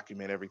 you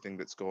document everything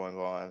that's going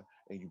on,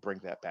 and you bring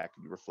that back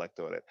and you reflect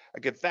on it.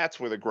 Again, that's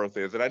where the growth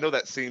is. And I know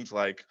that seems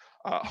like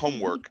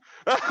homework.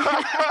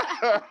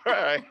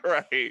 Right.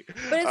 But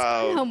it's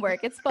fun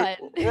homework. It's fun.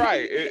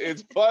 Right.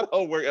 It's fun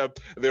homework.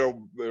 There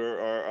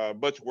are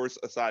much worse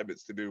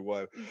assignments to do.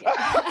 One,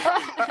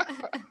 Yeah.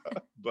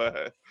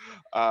 but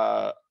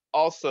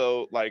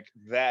also, like,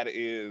 that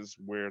is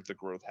where the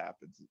growth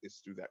happens. It's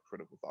through that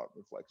critical thought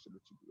and reflection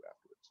that you do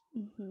afterwards.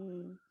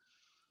 Hmm.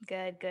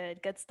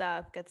 Good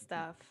stuff. Good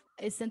stuff.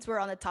 Since we're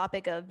on the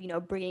topic of,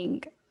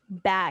 bringing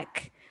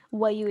back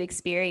what you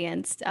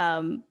experienced,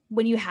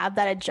 when you have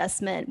that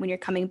adjustment, when you're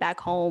coming back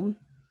home,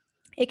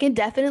 it can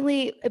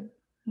definitely,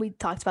 we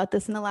talked about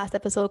this in the last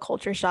episode,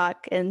 culture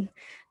shock and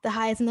the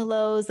highs and the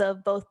lows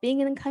of both being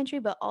in the country,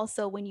 but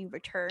also when you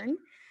return.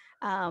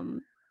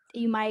 Um,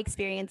 You might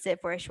experience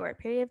it for a short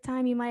period of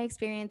time. You might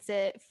experience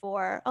it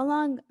for a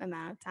long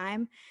amount of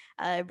time.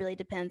 It really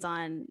depends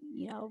on,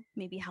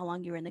 maybe how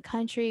long you were in the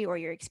country or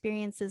your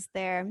experiences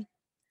there.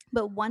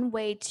 But one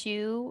way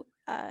to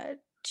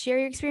share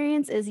your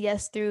experience is,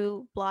 yes,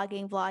 through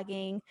blogging,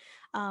 vlogging,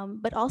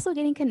 but also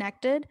getting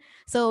connected.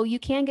 So you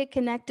can get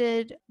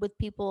connected with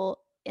people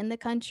in the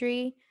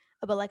country,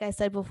 but like I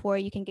said before,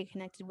 you can get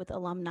connected with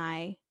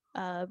alumni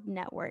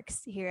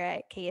networks here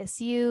at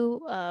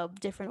KSU,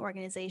 different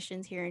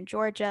organizations here in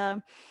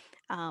Georgia.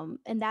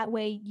 And that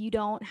way you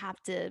don't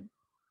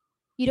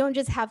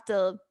just have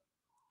to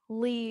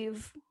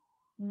leave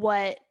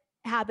what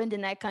happened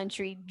in that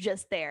country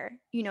just there.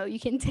 You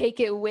can take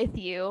it with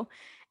you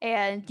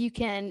and you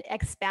can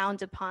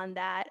expound upon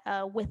that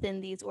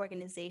within these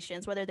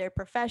organizations, whether they're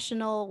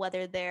professional,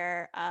 whether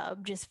they're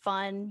just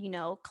fun,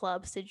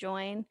 clubs to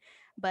join.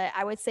 But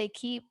I would say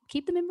keep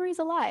the memories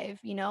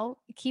alive,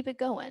 keep it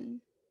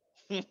going.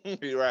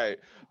 You're right.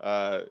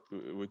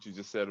 What you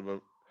just said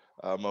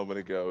a moment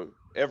ago.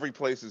 Every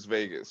place is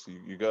Vegas.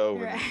 You go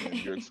and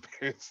your Right.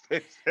 experience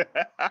stays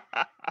there.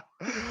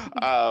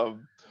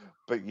 um,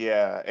 but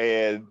yeah,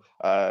 and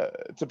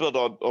to build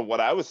on what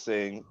I was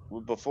saying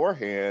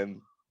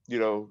beforehand,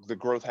 the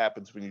growth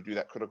happens when you do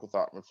that critical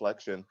thought and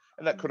reflection,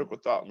 and that critical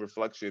thought and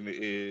reflection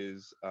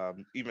is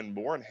even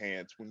more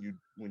enhanced when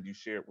you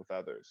share it with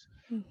others.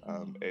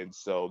 Mhm. And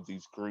so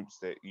these groups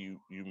that you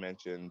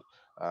mentioned,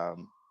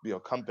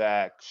 come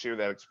back, share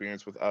that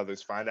experience with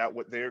others, find out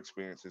what their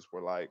experiences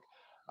were like.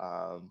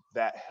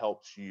 That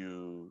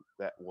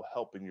will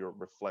help in your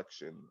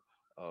reflection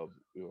of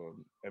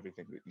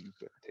everything that you've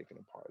taken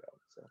a part of.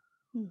 So.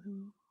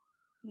 Mhm.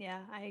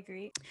 Yeah, I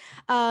agree.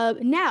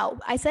 Now,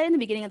 I said in the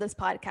beginning of this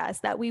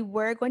podcast that we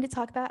were going to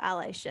talk about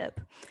allyship.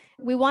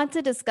 We want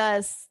to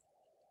discuss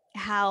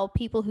how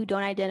people who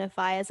don't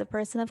identify as a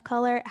person of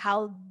color,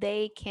 how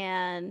they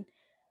can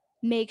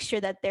make sure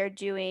that they're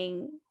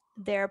doing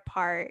their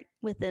part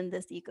within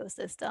this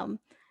ecosystem,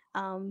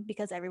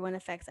 because everyone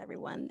affects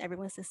everyone.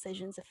 Everyone's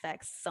decisions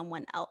affects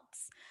someone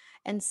else.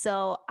 And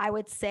so I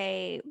would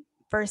say,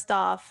 first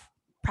off,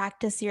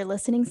 practice your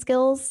listening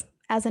skills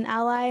as an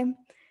ally.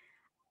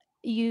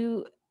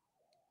 You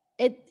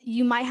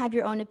you might have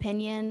your own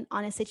opinion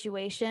on a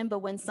situation, but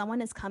when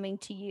someone is coming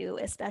to you,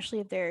 especially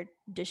if they're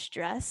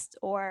distressed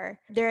or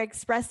they're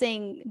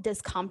expressing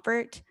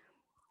discomfort,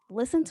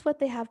 listen to what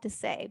they have to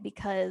say,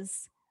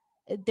 because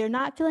they're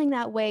not feeling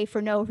that way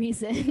for no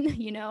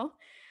reason.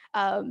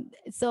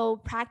 So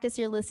practice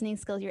your listening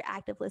skills, your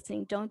active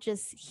listening. Don't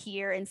just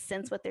hear and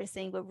sense what they're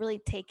saying, but really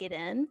take it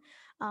in.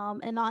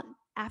 And not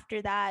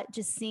after that,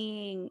 just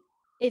seeing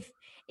if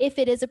if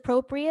it is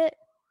appropriate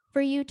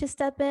for you to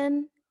step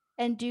in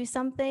and do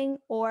something,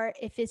 or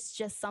if it's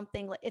just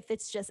something like, if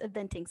it's just a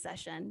venting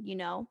session.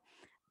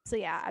 So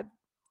yeah,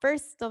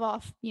 first of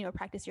all,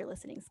 practice your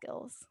listening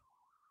skills.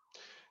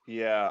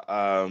 Yeah,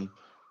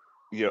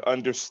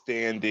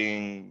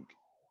 understanding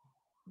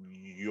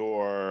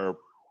your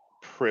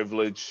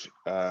privilege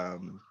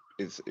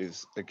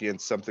is again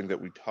something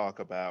that we talk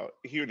about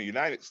here in the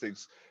United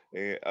States.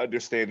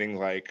 Understanding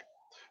like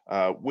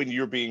when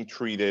you're being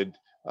treated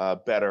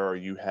better, or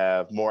you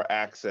have more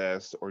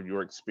access, or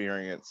your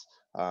experience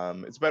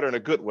it's better in a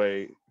good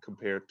way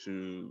compared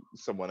to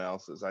someone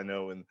else's. I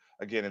know, and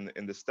again,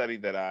 in the study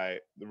that I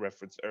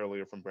referenced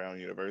earlier from Brown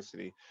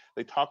University,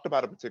 they talked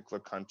about a particular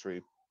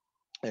country,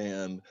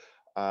 and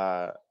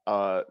there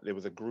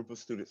was a group of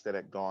students that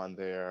had gone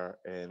there,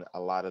 and a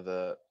lot of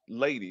the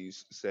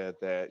ladies said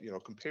that,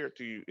 compared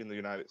to in the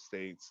United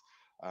States,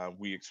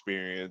 we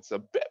experience a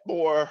bit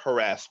more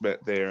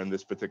harassment there in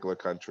this particular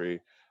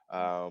country.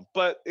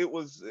 But it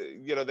was,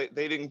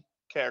 they didn't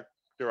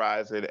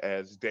characterize it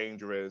as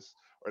dangerous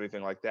or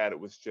anything like that. It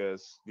was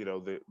just,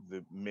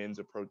 the men's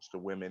approach to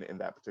women in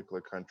that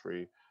particular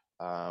country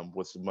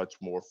was much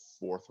more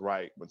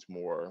forthright, much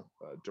more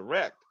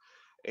direct.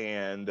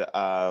 And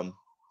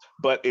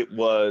but it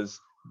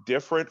was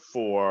different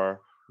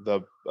for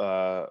the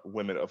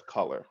women of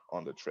color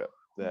on the trip.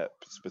 That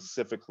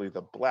specifically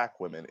the Black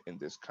women in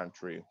this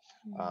country,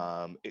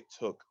 it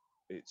took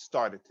it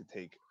started to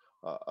take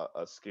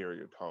a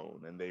scarier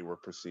tone, and they were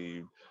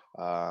perceived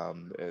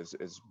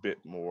as bit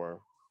more.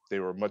 They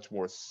were much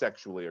more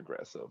sexually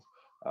aggressive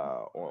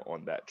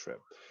on that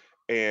trip.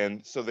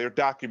 And so they're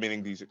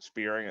documenting these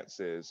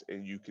experiences,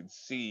 and you can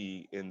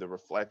see in the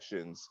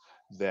reflections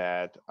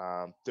that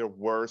there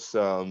were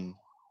some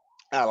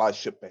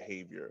allyship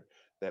behavior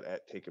that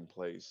had taken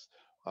place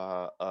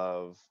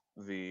of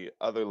the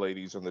other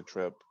ladies on the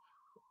trip.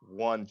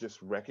 One, just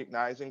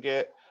recognizing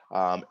it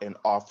and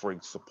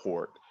offering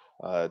support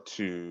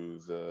to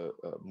the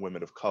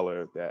women of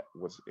color that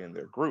was in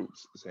their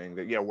groups, saying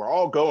that, yeah, we're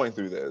all going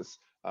through this.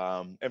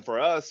 And for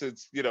us,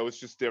 it's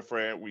just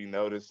different. We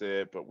notice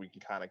it, but we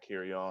can kind of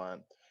carry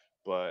on.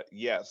 But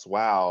yes,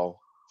 wow,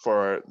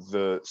 for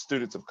the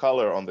students of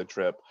color on the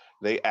trip,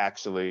 they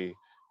actually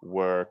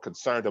were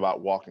concerned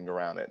about walking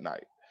around at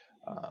night,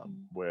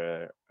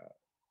 where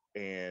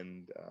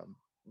and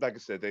like I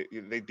said,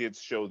 they did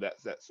show that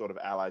sort of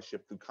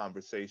allyship through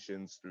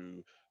conversations,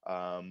 through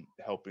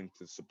helping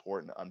to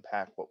support and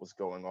unpack what was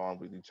going on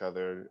with each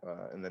other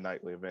in the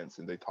nightly events,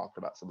 and they talked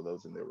about some of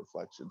those in their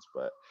reflections.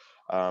 But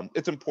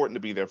it's important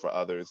to be there for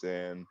others,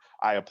 and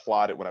I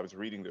applauded when I was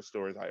reading their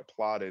stories. I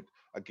applauded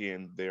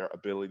again their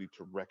ability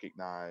to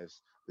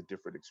recognize the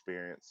different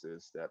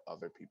experiences that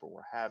other people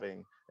were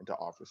having and to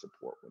offer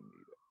support when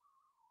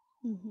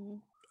needed. Hmm.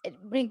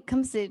 When it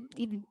comes to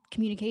even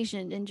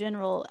communication in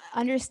general,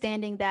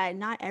 understanding that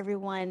not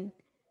everyone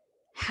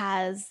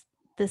has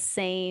the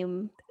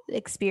same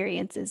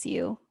experience as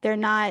you. They're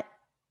not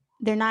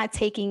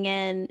taking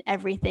in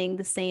everything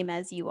the same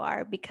as you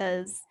are,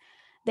 because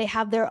they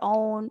have their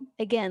own,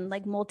 again,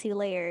 like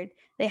multi-layered.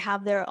 They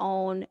have their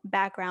own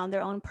background,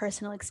 their own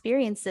personal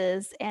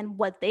experiences, and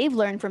what they've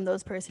learned from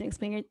those personal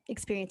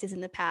experiences in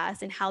the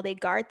past, and how they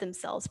guard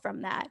themselves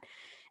from that.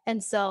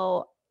 And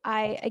so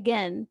I,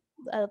 again,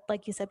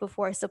 like you said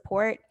before,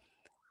 support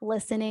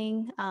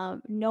listening,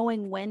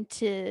 knowing when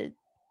to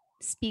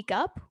speak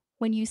up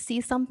when you see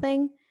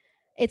something.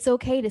 It's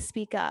okay to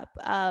speak up.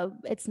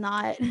 It's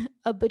not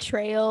a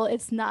betrayal.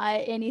 It's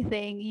not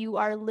anything. You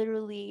are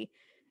literally,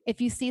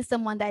 if you see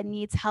someone that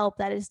needs help,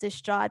 that is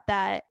distraught,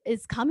 that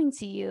is coming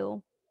to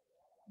you,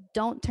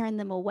 don't turn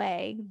them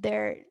away.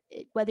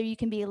 Whether you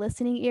can be a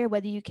listening ear,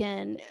 whether you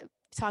can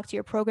talk to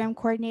your program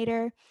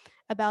coordinator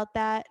about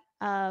that,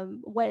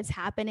 what is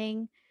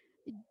happening.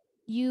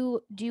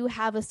 You do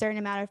have a certain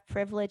amount of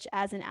privilege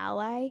as an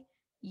ally.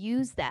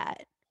 Use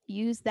that.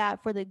 Use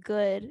that for the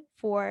good,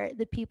 for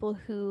the people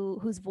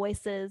whose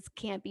voices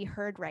can't be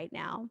heard right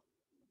now.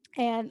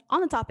 And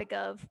on the topic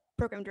of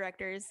program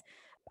directors,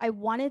 I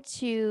wanted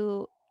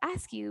to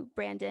ask you,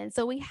 Brandon.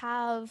 So we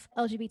have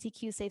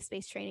LGBTQ safe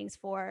space trainings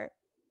for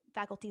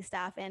faculty,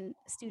 staff, and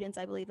students,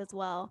 I believe, as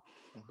well.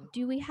 Mhm.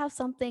 Do we have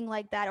something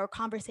like that, or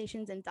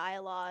conversations and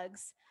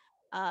dialogues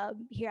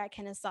here at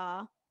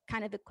Kennesaw,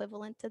 kind of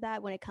equivalent to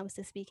that when it comes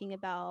to speaking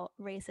about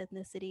race,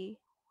 ethnicity?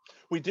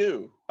 We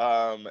do.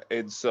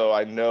 And so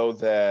I know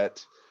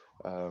that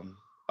um,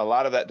 a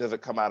lot of that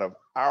doesn't come out of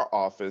our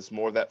office.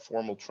 More of that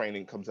formal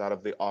training comes out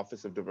of the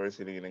Office of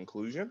Diversity and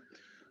Inclusion,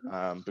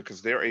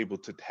 because they're able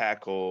to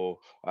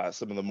tackle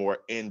some of the more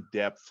in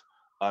depth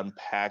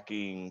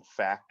unpacking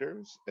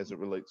factors as it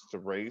relates to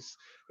race.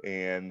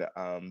 And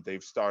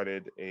they've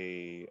started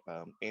a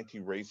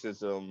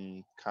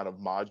anti-racism kind of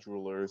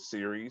modular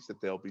series that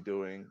they'll be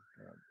doing.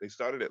 They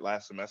started it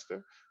last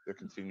semester. They're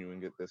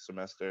continuing it this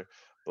semester.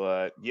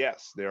 But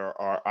yes, there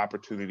are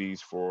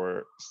opportunities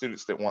for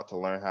students that want to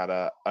learn how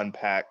to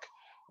unpack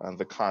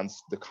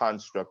the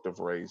construct of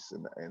race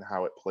and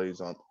how it plays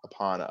on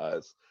upon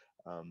us.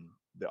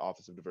 The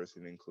Office of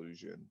Diversity and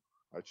Inclusion,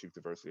 our Chief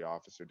Diversity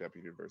Officer,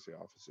 Deputy Diversity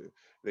Officer,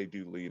 they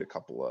do lead a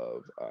couple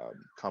of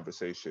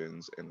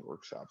conversations and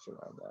workshops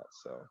around that.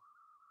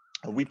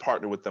 So we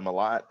partner with them a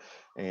lot,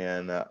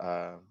 and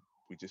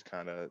we just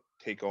kind of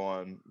take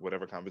on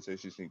whatever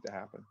conversations need to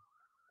happen.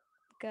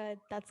 Good.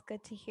 That's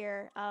good to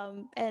hear.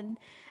 And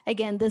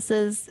again, this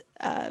is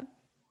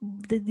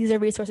these are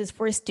resources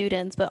for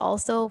students, but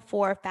also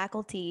for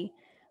faculty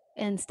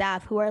and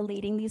staff who are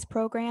leading these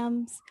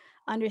programs.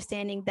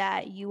 Understanding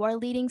that you are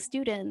leading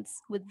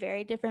students with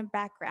very different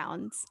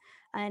backgrounds,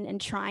 and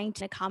trying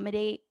to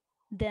accommodate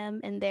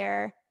them and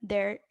their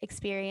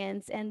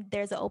experience. And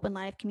there's an open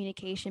line of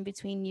communication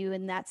between you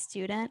and that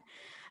student,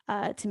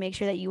 to make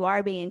sure that you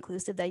are being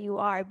inclusive, that you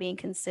are being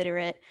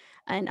considerate,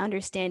 and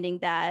understanding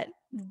that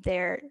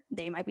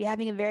they might be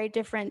having a very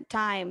different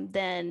time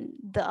than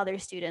the other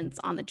students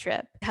on the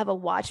trip. Have a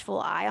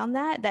watchful eye on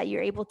that, that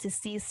you're able to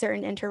see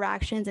certain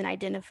interactions and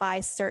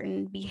identify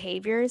certain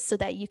behaviors, so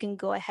that you can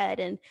go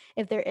ahead and,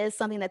 if there is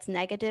something that's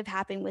negative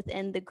happening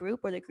within the group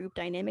or the group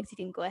dynamics, you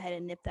can go ahead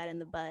and nip that in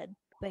the bud.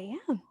 But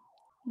yeah.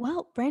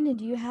 Well, Brandon,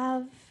 do you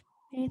have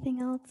anything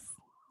else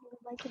you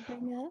would like to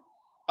bring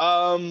up?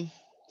 Um,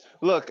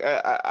 Look,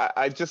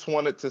 I just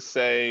wanted to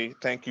say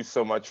thank you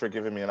so much for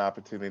giving me an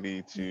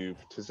opportunity to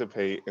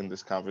participate in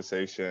this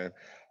conversation.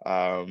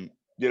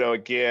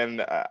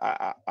 Again,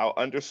 I'll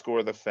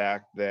underscore the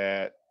fact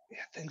that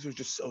things are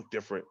just so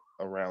different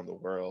around the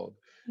world.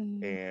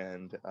 Mm,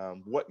 And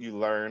what you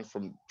learn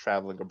from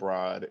traveling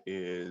abroad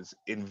is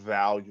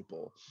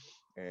invaluable.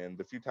 And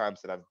the few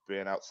times that I've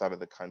been outside of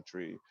the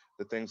country,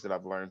 the things that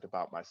I've learned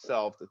about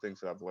myself, the things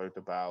that I've learned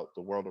about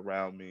the world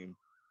around me,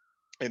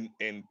 and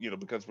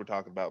because we're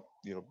talking about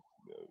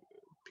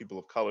people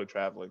of color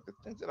traveling, the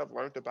things that I've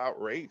learned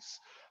about race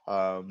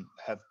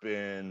have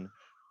been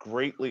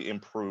greatly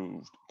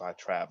improved by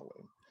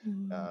traveling.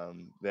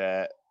 mm,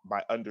 That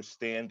my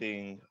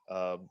understanding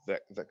of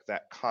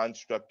that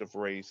construct of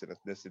race and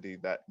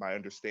ethnicity, that my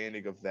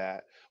understanding of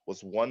that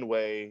was one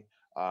way,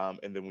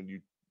 and then when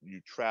you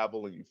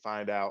travel and you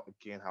find out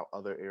again how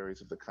other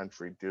areas of the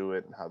country do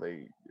it and how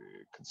they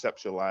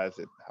conceptualize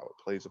it, how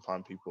it plays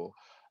upon people,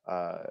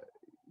 uh,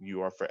 you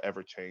are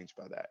forever changed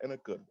by that in a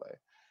good way.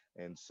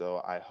 And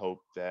so I hope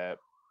that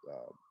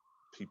uh,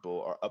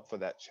 people are up for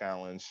that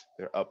challenge.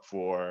 They're up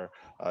for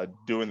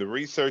doing the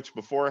research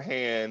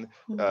beforehand,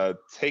 Mhm.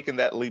 taking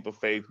that leap of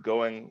faith,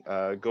 going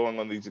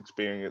on these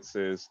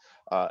experiences,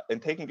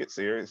 and taking it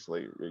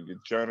seriously. You're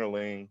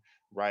journaling,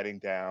 writing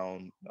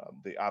down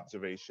the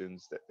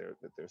observations that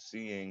they're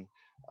seeing,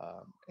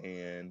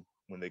 and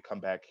when they come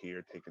back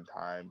here, taking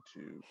time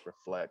to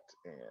reflect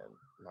and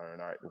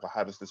learn. All right, well,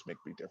 how does this make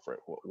me different?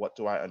 What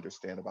do I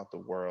understand about the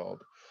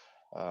world?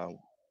 uh,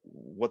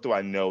 what do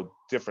I know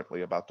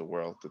differently about the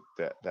world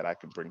that I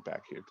can bring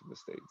back here to the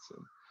States?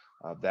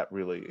 And that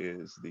really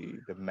is the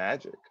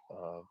magic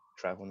of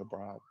traveling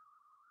abroad.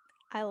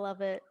 I love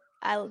it.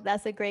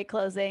 That's a great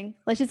closing.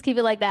 Let's just keep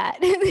it like that.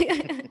 Thank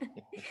you.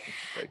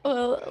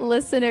 Well,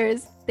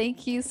 listeners,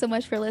 thank you so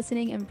much for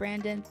listening. And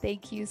Brandon,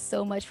 thank you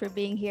so much for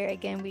being here.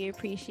 Again, we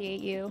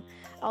appreciate you.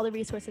 All the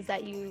resources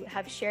that you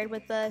have shared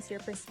with us, your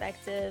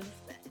perspective,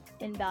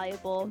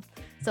 invaluable.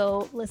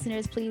 So,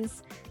 listeners,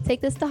 please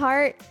take this to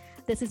heart.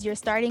 This is your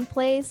starting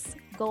place.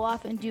 Go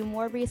off and do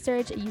more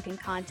research. You can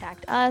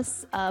contact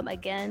us.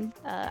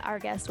 Our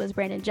guest was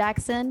Brandon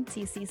Jackson,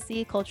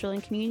 CCC, Cultural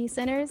and Community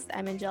Centers.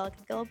 I'm Angelica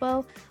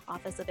Gilbo,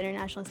 Office of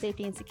International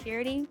Safety and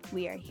Security.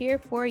 We are here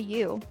for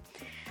you.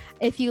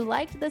 If you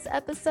liked this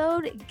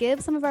episode,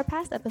 give some of our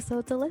past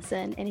episodes a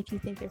listen. And if you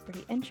think they're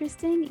pretty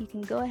interesting, you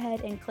can go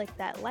ahead and click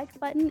that like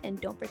button.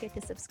 And don't forget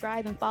to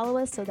subscribe and follow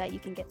us so that you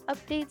can get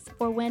updates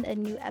for when a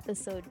new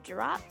episode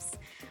drops.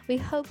 We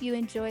hope you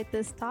enjoyed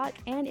this talk.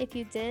 And if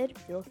you did,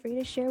 feel free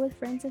to share with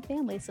friends and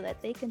family so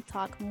that they can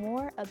talk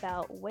more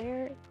about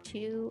where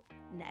to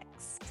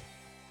next.